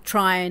kind of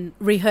try and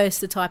rehearse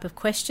the type of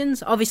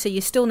questions. Obviously,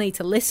 you still need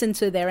to listen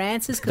to their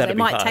answers because they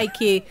might take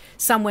you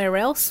somewhere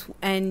else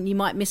and you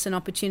might miss an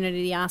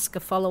opportunity to ask a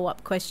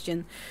follow-up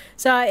question.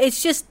 So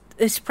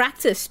it's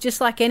practice.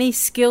 Just like any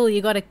skill,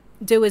 you got to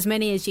do as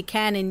many as you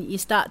can and you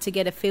start to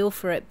get a feel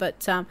for it.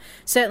 But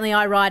certainly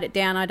I write it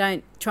down. I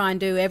don't try and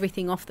do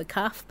everything off the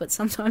cuff, but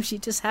sometimes you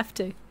just have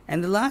to.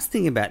 And the last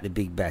thing about the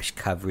Big Bash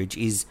coverage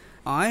is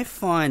I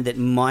find that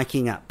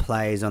miking up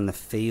players on the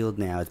field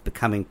now is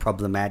becoming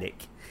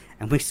problematic.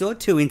 And we saw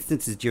 2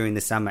 instances during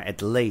the summer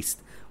at least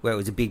where it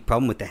was a big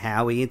problem with the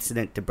Howie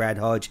incident to Brad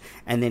Hodge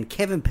and then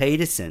Kevin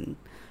Peterson,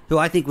 who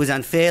I think was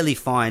unfairly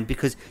fined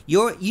because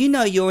you're in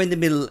the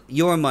middle.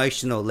 You're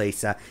emotional,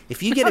 Lisa.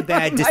 If you get a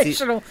bad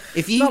decision,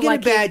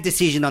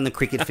 decision on the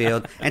cricket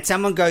field, and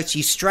someone goes to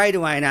you straight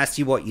away and asks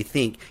you what you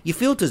think, your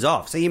filter's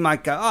off. So you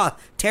might go, "Oh,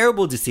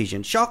 terrible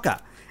decision, shocker."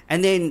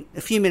 And then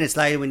a few minutes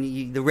later,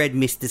 when the red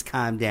mist has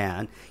calmed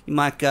down, you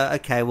might go,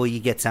 "Okay, well, you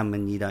get some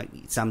and you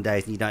don't. Some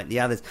days and you don't the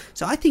others."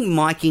 So I think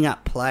miking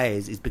up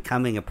players is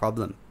becoming a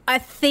problem. I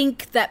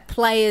think that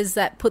players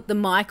that put the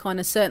mic on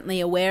are certainly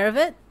aware of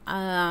it.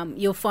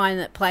 You'll find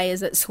that players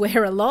that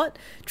swear a lot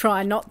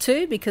try not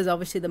to because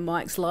obviously the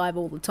mic's live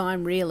all the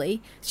time,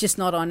 really. It's just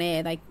not on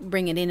air. They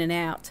bring it in and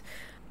out.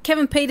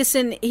 Kevin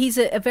Peterson, he's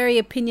a very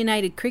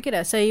opinionated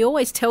cricketer, so he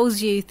always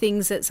tells you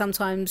things that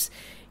sometimes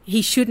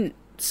he shouldn't.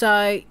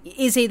 So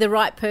is he the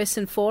right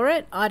person for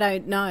it? I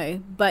don't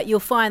know. But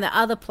you'll find that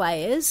other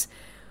players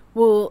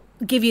will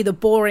give you the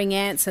boring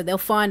answer. They'll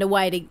find a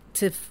way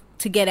to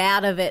get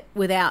out of it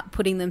without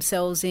putting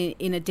themselves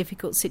in a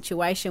difficult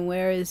situation,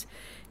 whereas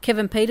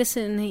Kevin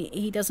Peterson,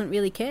 he doesn't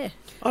really care.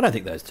 I don't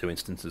think those 2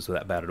 instances were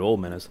that bad at all,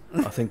 Manners.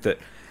 I think that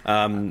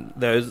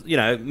those,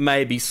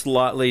 maybe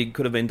slightly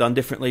could have been done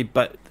differently,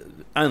 but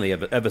only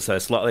ever so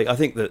slightly. I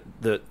think that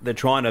they're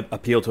trying to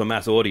appeal to a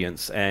mass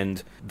audience,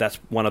 and that's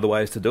one of the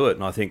ways to do it.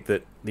 And I think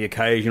that the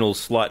occasional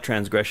slight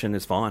transgression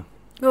is fine.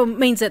 Well, it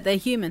means that they're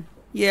human.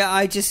 Yeah,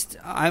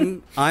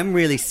 I'm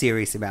really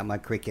serious about my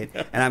cricket,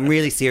 and I'm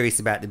really serious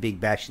about the Big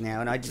Bash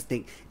now, and I just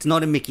think it's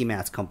not a Mickey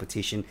Mouse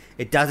competition.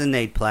 It doesn't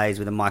need players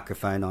with a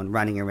microphone on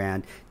running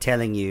around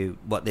telling you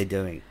what they're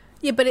doing.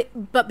 Yeah,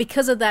 but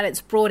because of that,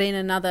 it's brought in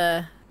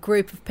another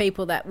group of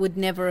people that would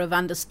never have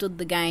understood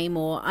the game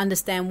or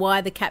understand why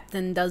the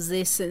captain does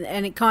this,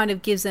 and it kind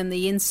of gives them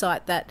the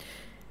insight that,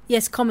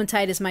 yes,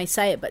 commentators may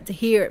say it, but to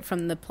hear it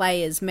from the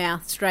player's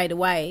mouth straight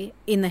away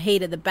in the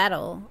heat of the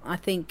battle, I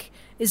think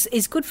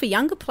is good for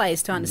younger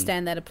players to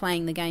understand that are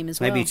playing the game as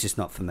well. Maybe it's just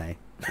not for me.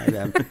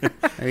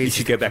 Maybe you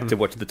should go back to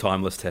watch the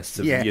timeless tests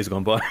of years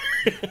gone by.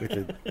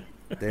 With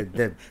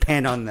the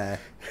pen on the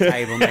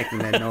table making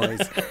that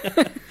noise.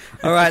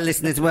 All right,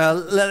 listeners.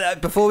 Well,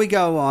 before we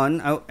go on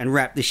and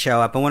wrap this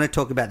show up, I want to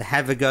talk about the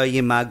Have a Go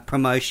Your Mug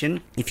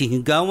promotion. If you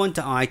can go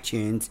onto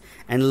iTunes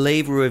and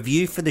leave a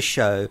review for the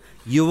show,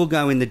 you will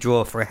go in the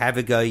draw for a Have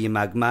a Go Your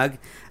Mug.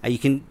 You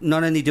can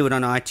not only do it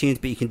on iTunes,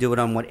 but you can do it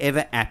on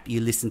whatever app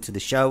you listen to the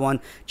show on.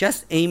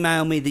 Just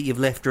email me that you've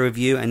left a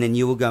review, and then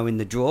you will go in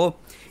the draw.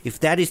 If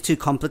that is too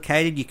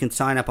complicated, you can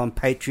sign up on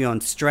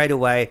Patreon straight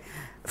away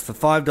for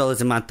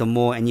 $5 a month or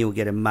more, and you'll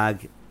get a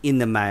mug in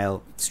the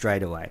mail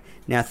straight away.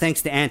 Now,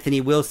 thanks to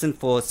Anthony Wilson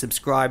for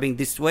subscribing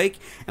this week.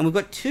 And we've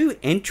got 2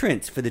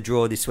 entrants for the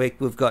draw this week.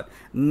 We've got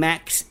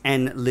Max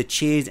and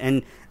Lechiz.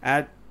 And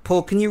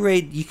Paul, can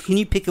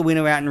you pick a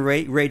winner out and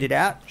read it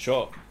out?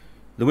 Sure.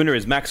 The winner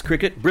is Max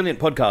Cricket. Brilliant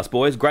podcast,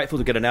 boys. Grateful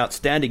to get an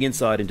outstanding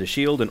insight into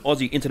Shield and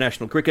Aussie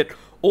international cricket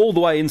all the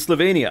way in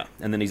Slovenia.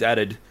 And then he's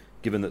added,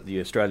 given that the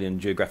Australian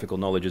geographical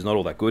knowledge is not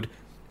all that good,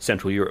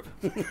 Central Europe.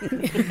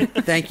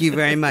 Thank you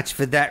very much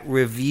for that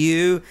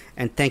review,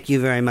 and thank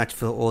you very much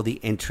for all the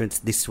entrants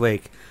this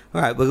week.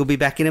 All right, we'll be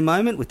back in a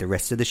moment with the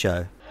rest of the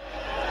show.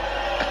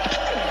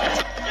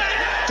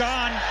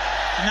 Gone.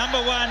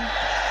 Number 1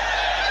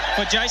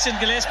 for Jason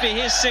Gillespie.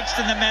 He's 6th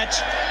in the match.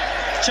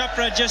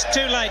 Chopra just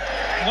too late.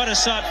 What a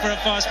sight for a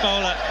fast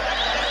bowler.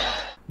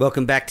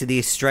 Welcome back to the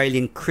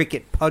Australian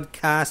Cricket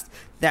Podcast.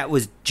 That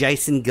was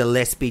Jason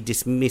Gillespie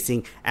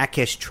dismissing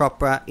Akesh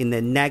Chopra in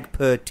the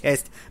Nagpur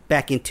Test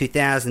back in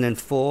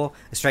 2004.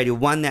 Australia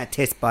won that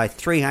test by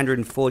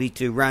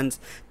 342 runs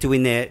to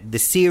win the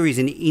series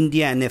in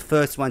India, and their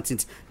first one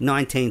since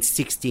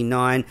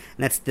 1969. And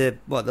that's the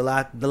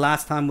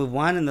last time we've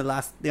won, and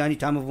the only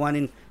time we've won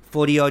in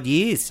 40 odd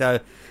years.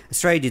 So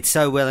Australia did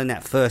so well in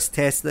that first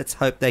test. Let's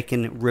hope they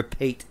can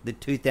repeat the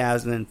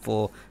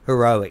 2004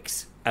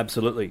 heroics.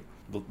 Absolutely.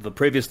 The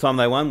previous time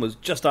they won was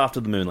just after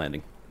the moon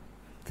landing.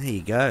 There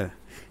you go.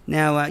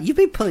 Now, you've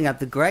been pulling up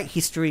the great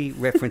history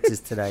references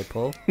today,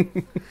 Paul.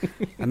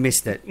 I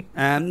missed it.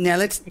 Now,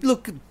 let's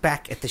look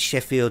back at the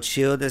Sheffield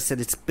Shield. As I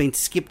said, it's been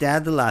skipped out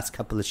of the last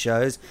couple of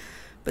shows.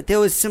 But there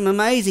was some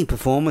amazing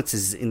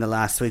performances in the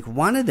last week.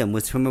 One of them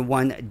was from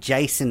one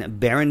Jason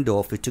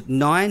Behrendorff, who took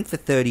 9 for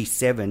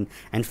 37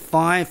 and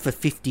 5 for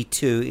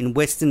 52 in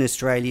Western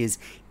Australia's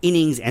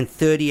innings and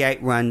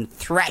 38-run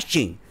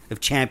thrashing of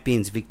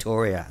champions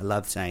Victoria. I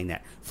love saying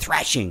that.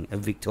 Thrashing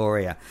of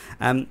Victoria.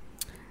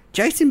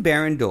 Jason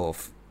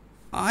Behrendorff,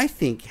 I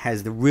think,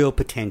 has the real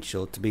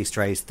potential to be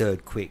Australia's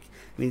third quick.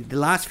 I mean, the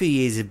last few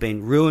years have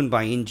been ruined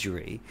by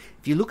injury.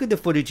 If you look at the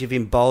footage of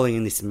him bowling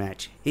in this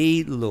match,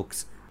 he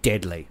looks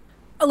deadly.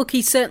 Oh, look,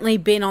 he's certainly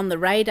been on the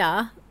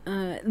radar,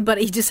 but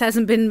he just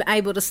hasn't been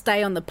able to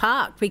stay on the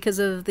park because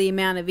of the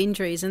amount of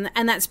injuries. And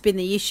that's been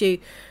the issue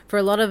for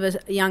a lot of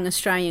young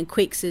Australian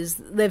quicks, is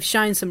they've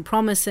shown some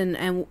promise,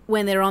 and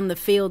when they're on the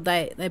field,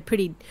 they're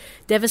pretty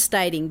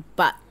devastating.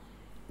 But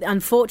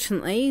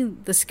unfortunately,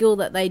 the skill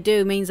that they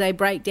do means they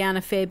break down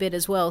a fair bit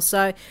as well.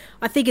 So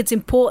I think it's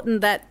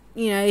important that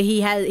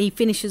he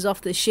finishes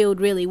off the Shield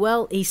really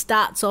well. He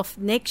starts off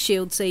next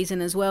Shield season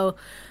as well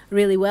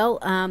really well.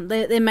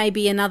 There may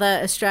be another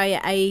Australia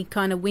A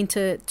kind of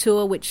winter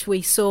tour, which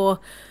we saw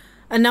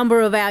a number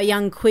of our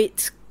young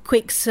quicks,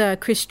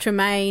 Chris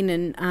Tremaine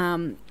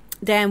and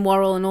Dan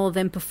Worrell and all of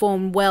them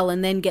perform well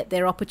and then get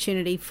their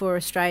opportunity for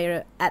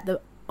Australia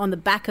on the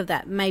back of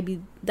that.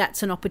 Maybe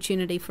that's an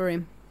opportunity for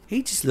him.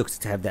 He just looks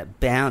to have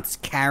that bounce,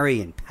 carry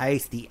and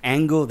pace, the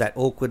angle, that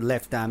awkward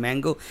left arm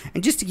angle.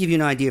 And just to give you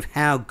an idea of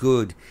how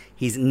good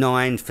his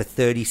 9 for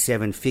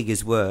 37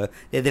 figures were,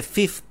 they're the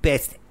 5th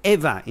best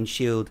ever in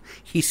Shield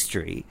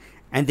history.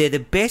 And they're the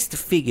best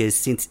figures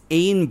since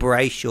Ian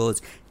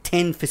Brayshaw's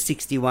 10 for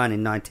 61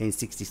 in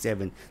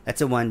 1967. That's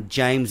the one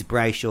James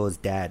Brayshaw's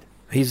dad.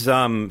 He's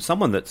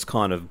someone that's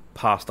kind of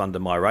passed under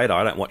my radar.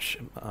 I don't watch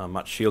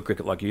much Shield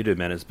cricket like you do,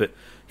 Manners, but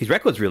his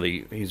record's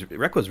really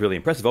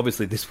impressive.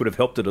 Obviously, this would have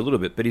helped it a little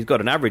bit, but he's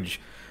got an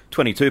average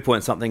 22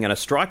 point something and a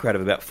strike rate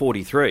of about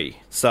 43.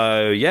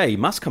 So, yeah, he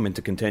must come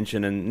into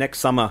contention. And next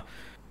summer,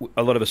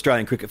 a lot of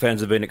Australian cricket fans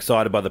have been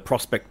excited by the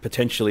prospect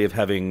potentially of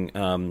having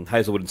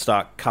Hazelwood and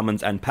Stark,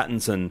 Cummins and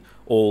Pattinson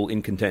all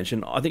in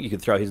contention. I think you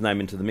could throw his name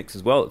into the mix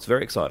as well. It's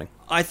very exciting.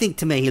 I think,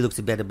 to me, he looks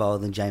a better bowler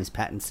than James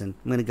Pattinson.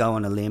 I'm going to go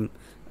on a limb.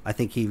 I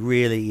think he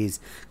really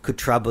could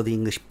trouble the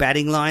English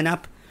batting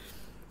lineup.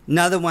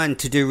 Another one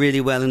to do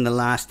really well in the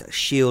last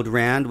Shield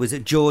round was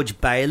George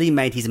Bailey,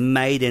 made his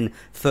maiden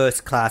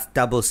first-class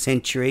double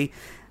century.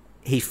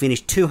 He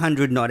finished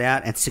 200 not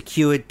out and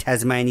secured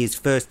Tasmania's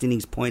first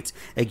innings points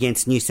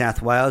against New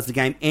South Wales. The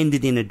game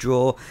ended in a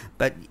draw,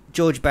 but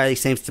George Bailey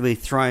seems to be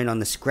thrown on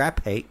the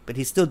scrap heap, but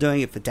he's still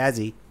doing it for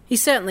Tassie. He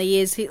certainly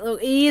is.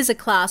 He is a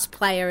class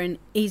player, and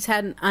he's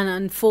had an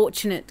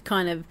unfortunate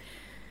kind of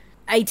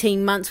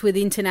 18 months with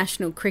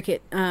international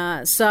cricket.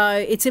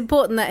 So it's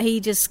important that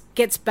he just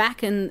gets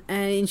back in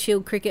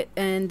Shield cricket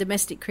and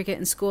domestic cricket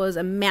and scores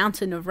a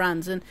mountain of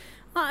runs. And,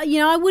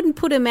 I wouldn't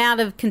put him out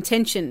of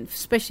contention,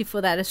 especially for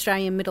that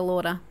Australian middle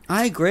order.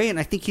 I agree, and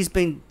I think he's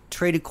been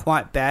treated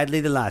quite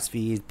badly the last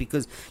few years,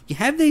 because you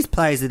have these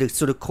players that are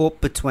sort of caught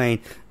between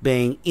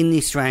being in the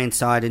Australian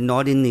side and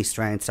not in the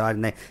Australian side,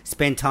 and they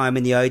spend time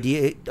in the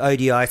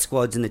ODI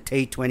squads and the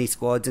T20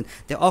 squads, and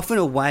they're often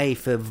away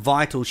for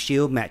vital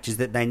Shield matches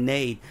that they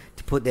need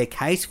to put their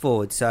case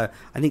forward. So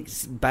I think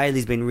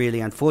Bailey's been really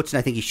unfortunate.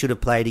 I think he should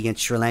have played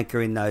against Sri Lanka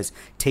in those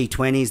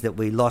T20s that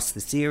we lost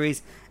the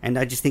series, and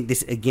I just think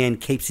this again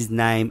keeps his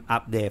name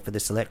up there for the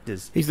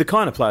selectors. He's the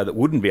kind of player that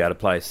wouldn't be out of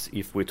place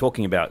if we're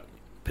talking about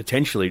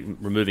potentially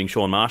removing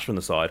Sean Marsh from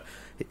the side.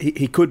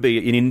 He could be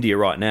in India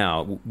right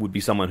now, would be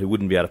someone who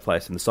wouldn't be out of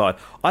place in the side.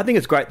 I think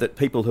it's great that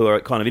people who are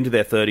kind of into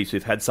their 30s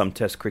who've had some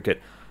Test cricket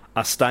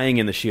are staying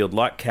in the Shield,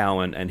 like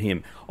Cowan and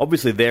him.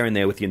 Obviously, they're in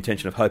there with the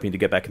intention of hoping to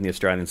get back in the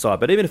Australian side.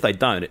 But even if they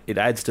don't, it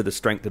adds to the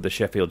strength of the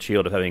Sheffield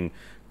Shield of having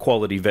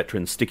quality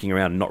veterans sticking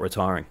around and not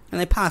retiring.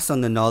 And they pass on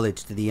the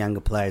knowledge to the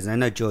younger players. And I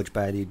know George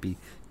Bailey would be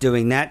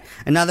doing that.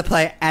 Another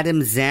player,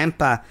 Adam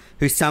Zampa,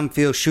 who some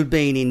feel should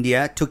be in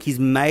India, took his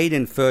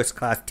maiden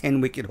first-class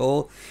 10-wicket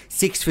haul,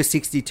 6 for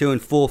 62 and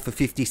 4 for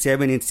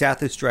 57 in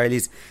South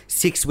Australia's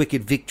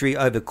 6-wicket victory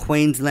over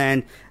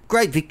Queensland.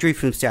 Great victory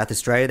from South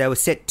Australia. They were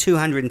set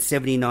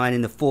 279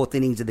 in the fourth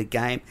innings of the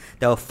game.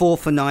 They were 4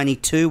 for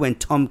 92 when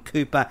Tom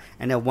Cooper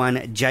and our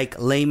one Jake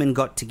Lehman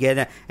got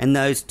together, and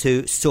those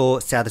two saw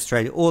South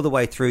Australia all the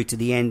way through to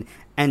the end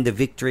and the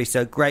victory.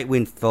 So great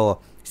win for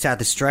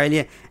South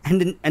Australia.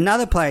 And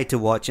another player to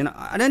watch, and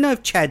I don't know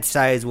if Chad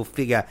Sayers will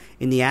figure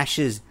in the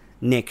Ashes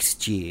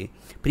next year,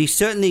 but he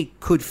certainly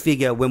could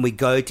figure when we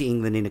go to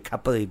England in a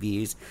couple of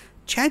years.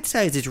 Chad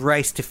Sayers has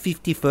raced to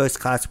 50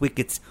 first-class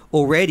wickets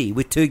already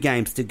with 2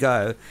 games to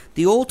go.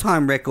 The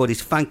all-time record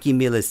is Funky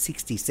Miller's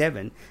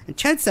 67, and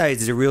Chad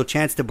Sayers is a real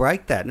chance to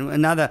break that. And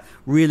another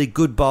really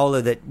good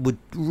bowler that would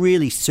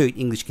really suit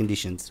English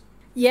conditions.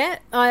 Yeah,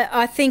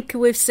 I think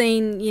we've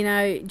seen,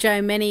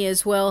 Joe Many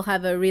as well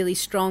have a really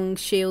strong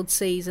Shield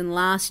season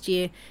last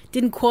year.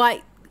 Didn't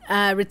quite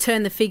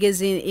return the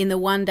figures in the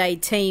one-day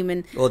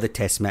team. Or the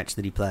test match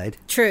that he played.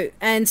 True.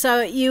 And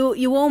so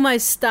you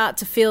almost start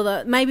to feel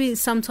that maybe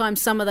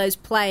sometimes some of those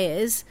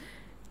players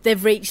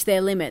they've reached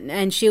their limit,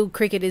 and Shield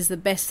cricket is the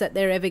best that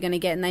they're ever going to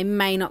get, and they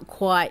may not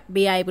quite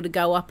be able to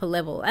go up a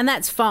level. And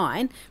that's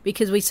fine,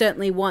 because we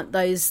certainly want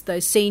those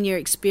senior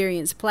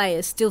experienced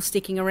players still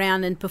sticking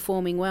around and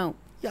performing well.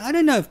 Yeah, I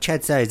don't know if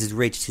Chad Sayers has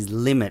reached his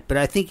limit, but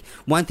I think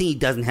one thing he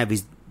doesn't have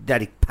is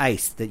that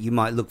pace that you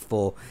might look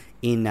for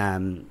in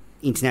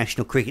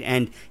international cricket,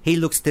 and he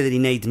looks to that he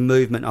needs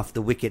movement off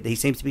the wicket. He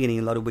seems to be getting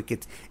a lot of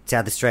wickets in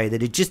South Australia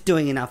that are just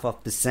doing enough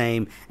off the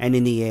seam and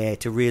in the air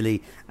to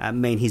really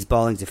mean his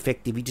bowling's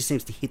effective. He just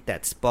seems to hit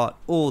that spot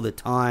all the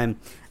time.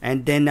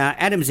 And then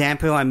Adam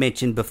Zampa, who I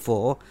mentioned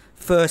before,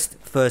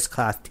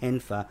 first-class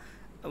tenfer.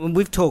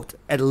 We've talked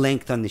at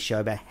length on the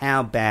show about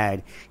how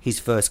bad his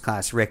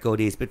first-class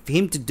record is, but for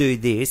him to do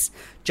this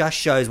just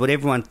shows what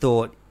everyone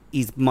thought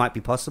might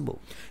be possible.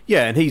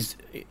 Yeah, and he's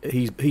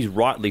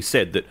rightly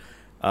said that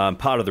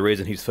part of the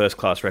reason his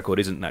first-class record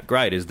isn't that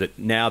great is that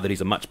now that he's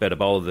a much better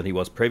bowler than he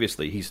was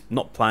previously, he's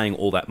not playing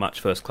all that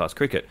much first-class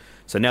cricket.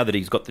 So now that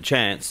he's got the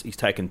chance, he's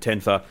taken 10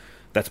 for.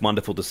 That's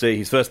wonderful to see.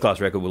 His first-class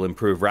record will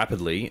improve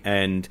rapidly,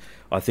 and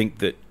I think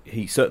that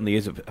he certainly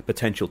is a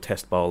potential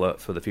test bowler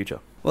for the future.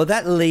 Well,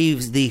 that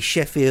leaves the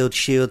Sheffield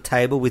Shield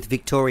table with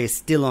Victoria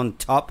still on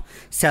top,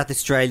 South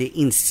Australia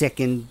in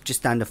second,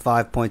 just under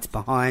 5 points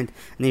behind,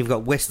 and then you've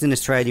got Western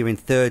Australia in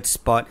third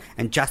spot,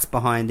 and just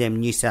behind them,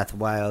 New South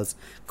Wales.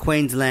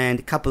 Queensland,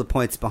 a couple of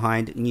points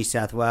behind New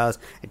South Wales,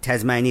 and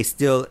Tasmania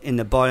still in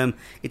the bottom.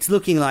 It's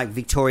looking like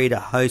Victoria to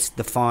host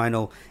the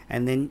final,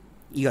 and then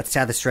you got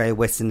South Australia,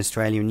 Western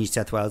Australia, and New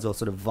South Wales all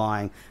sort of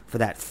vying for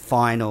that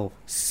final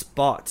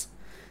spot.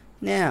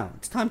 Now,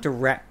 it's time to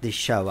wrap this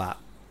show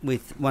up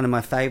with one of my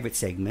favourite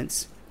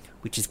segments,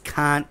 which is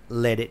Can't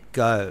Let It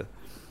Go.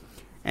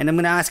 And I'm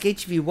going to ask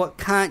each of you, what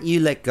can't you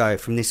let go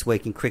from this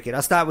week in cricket?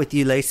 I'll start with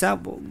you, Lisa.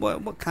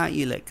 What can't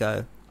you let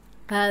go?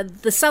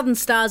 The Southern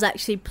Stars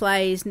actually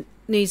plays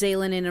New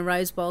Zealand in a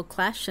Rose Bowl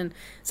clash, and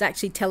it's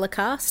actually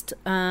telecast.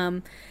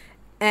 And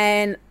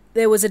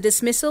there was a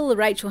dismissal.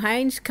 Rachel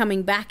Haynes,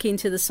 coming back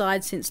into the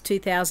side since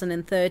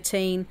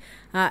 2013,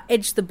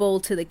 edged the ball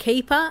to the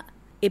keeper.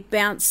 It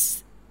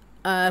bounced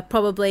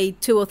probably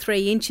 2 or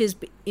 3 inches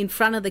in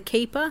front of the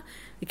keeper.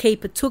 The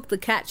keeper took the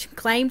catch and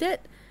claimed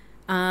it.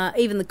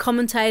 Even the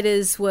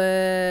commentators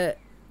were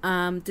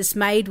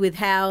dismayed with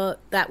how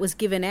that was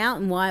given out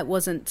and why it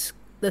wasn't.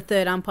 The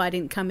third umpire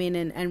didn't come in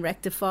and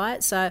rectify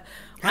it. So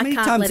how many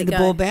times did the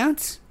ball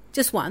bounce?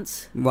 Just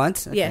once.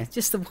 Once? Okay. Yeah,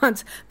 just the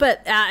once.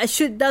 But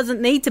it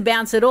doesn't need to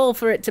bounce at all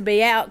for it to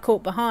be out,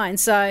 caught behind.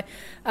 So,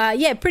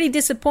 pretty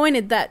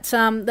disappointed that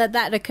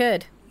that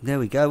occurred. There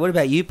we go. What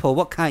about you, Paul?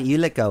 What can't you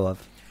let go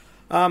of?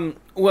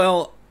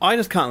 Well, I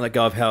just can't let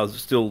go of how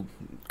still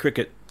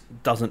cricket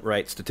doesn't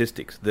rate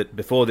statistics. That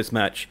before this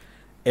match,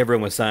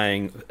 everyone was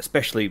saying,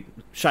 especially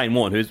Shane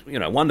Warne, who's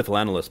a wonderful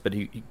analyst, but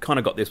he kind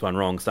of got this one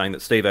wrong, saying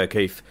that Steve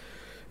O'Keefe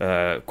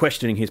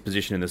questioning his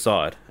position in the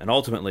side, and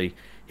ultimately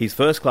his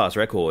first-class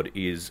record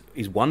is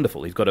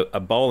wonderful. He's got a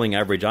bowling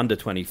average under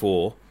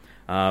 24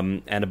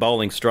 and a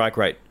bowling strike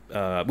rate,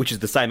 which is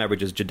the same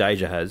average as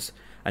Jadeja has,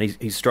 and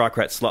his strike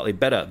rate's slightly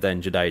better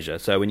than Jadeja.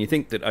 So when you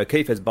think that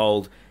O'Keefe has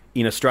bowled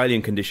in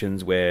Australian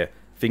conditions where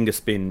finger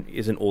spin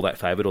isn't all that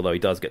favoured, although he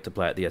does get to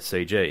play at the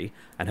SCG,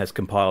 and has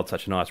compiled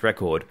such a nice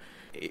record,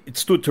 it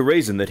stood to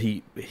reason that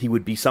he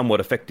would be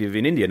somewhat effective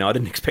in India. Now, I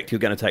didn't expect he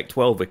was going to take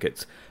 12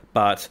 wickets,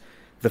 but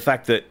the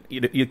fact that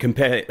you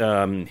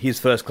compare his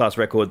first-class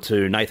record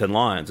to Nathan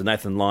Lyons, and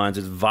Nathan Lyons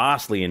is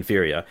vastly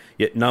inferior,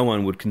 yet no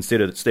one would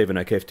consider Stephen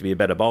O'Keefe to be a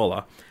better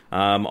bowler,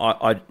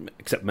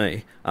 except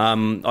me.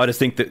 I just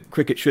think that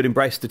cricket should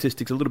embrace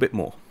statistics a little bit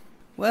more.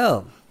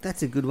 Well,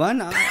 that's a good one.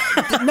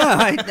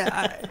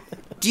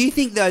 Do you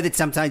think, though, that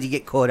sometimes you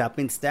get caught up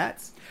in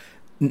stats?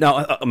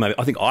 No,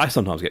 I think I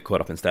sometimes get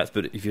caught up in stats,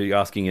 but if you're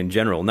asking in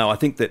general, no, I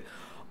think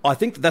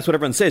that's what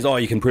everyone says. Oh,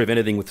 you can prove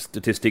anything with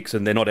statistics,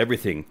 and they're not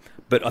everything.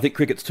 But I think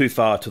cricket's too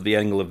far to the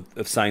angle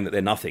of saying that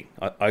they're nothing.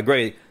 I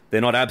agree,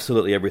 they're not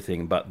absolutely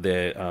everything, but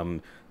they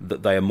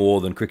are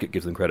more than cricket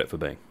gives them credit for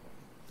being.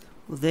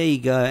 Well, there you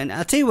go. And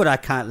I'll tell you what I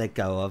can't let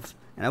go of.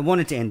 And I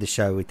wanted to end the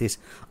show with this.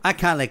 I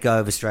can't let go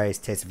of Australia's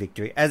Test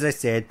victory. As I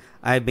said,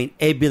 I've been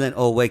ebullient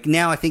all week.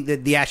 Now I think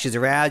that the Ashes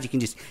are ours. You can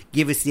just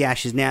give us the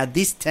Ashes now.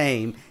 This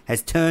team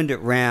has turned it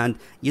round.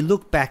 You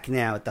look back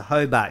now at the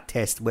Hobart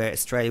Test where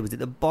Australia was at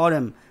the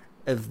bottom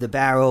of the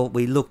barrel.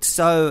 We looked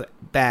so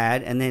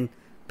bad. And then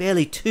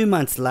barely 2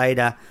 months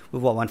later,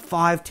 we've won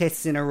 5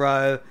 tests in a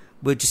row.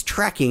 We're just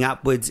tracking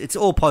upwards. It's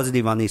all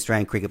positive on the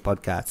Australian Cricket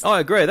Podcast.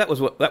 I agree. That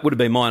would have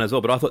been mine as well,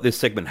 but I thought this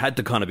segment had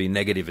to kind of be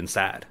negative and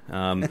sad.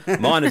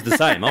 Mine is the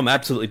same. I'm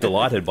absolutely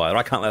delighted by it.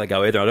 I can't let it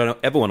go either. I don't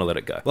ever want to let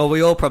it go. Well,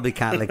 we all probably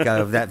can't let go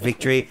of that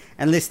victory.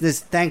 And listeners,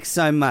 thanks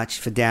so much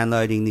for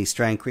downloading the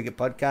Australian Cricket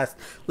Podcast.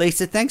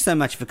 Lisa, thanks so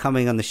much for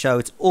coming on the show.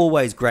 It's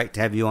always great to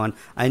have you on.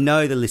 I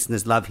know the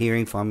listeners love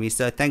hearing from you,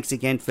 so thanks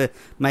again for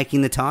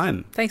making the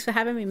time. Thanks for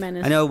having me,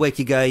 Manus. I know a week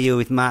ago you were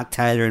with Mark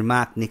Taylor and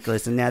Mark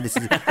Nicholas, and now this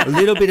is a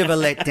little bit of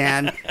never let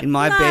down in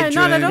my No, bedroom.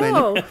 not at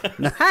all.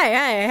 And,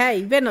 Hey,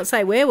 you better not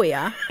say where we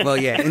are. well,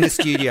 yeah, in the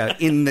studio,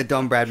 in the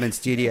Don Bradman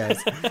studios.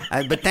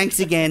 But thanks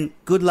again.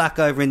 Good luck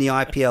over in the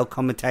IPL,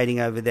 commentating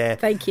over there.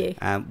 Thank you.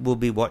 We'll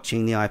be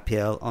watching the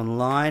IPL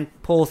online.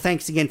 Paul,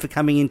 thanks again for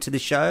coming into the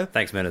show.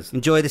 Thanks, Menace.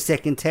 Enjoy the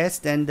second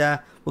test, and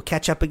we'll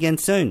catch up again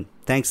soon.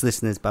 Thanks,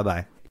 listeners.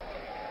 Bye-bye.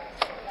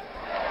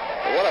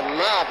 What a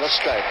marvellous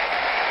stroke.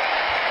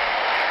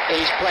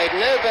 He's played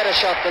no better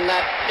shot than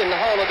that in the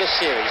whole of this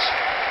series.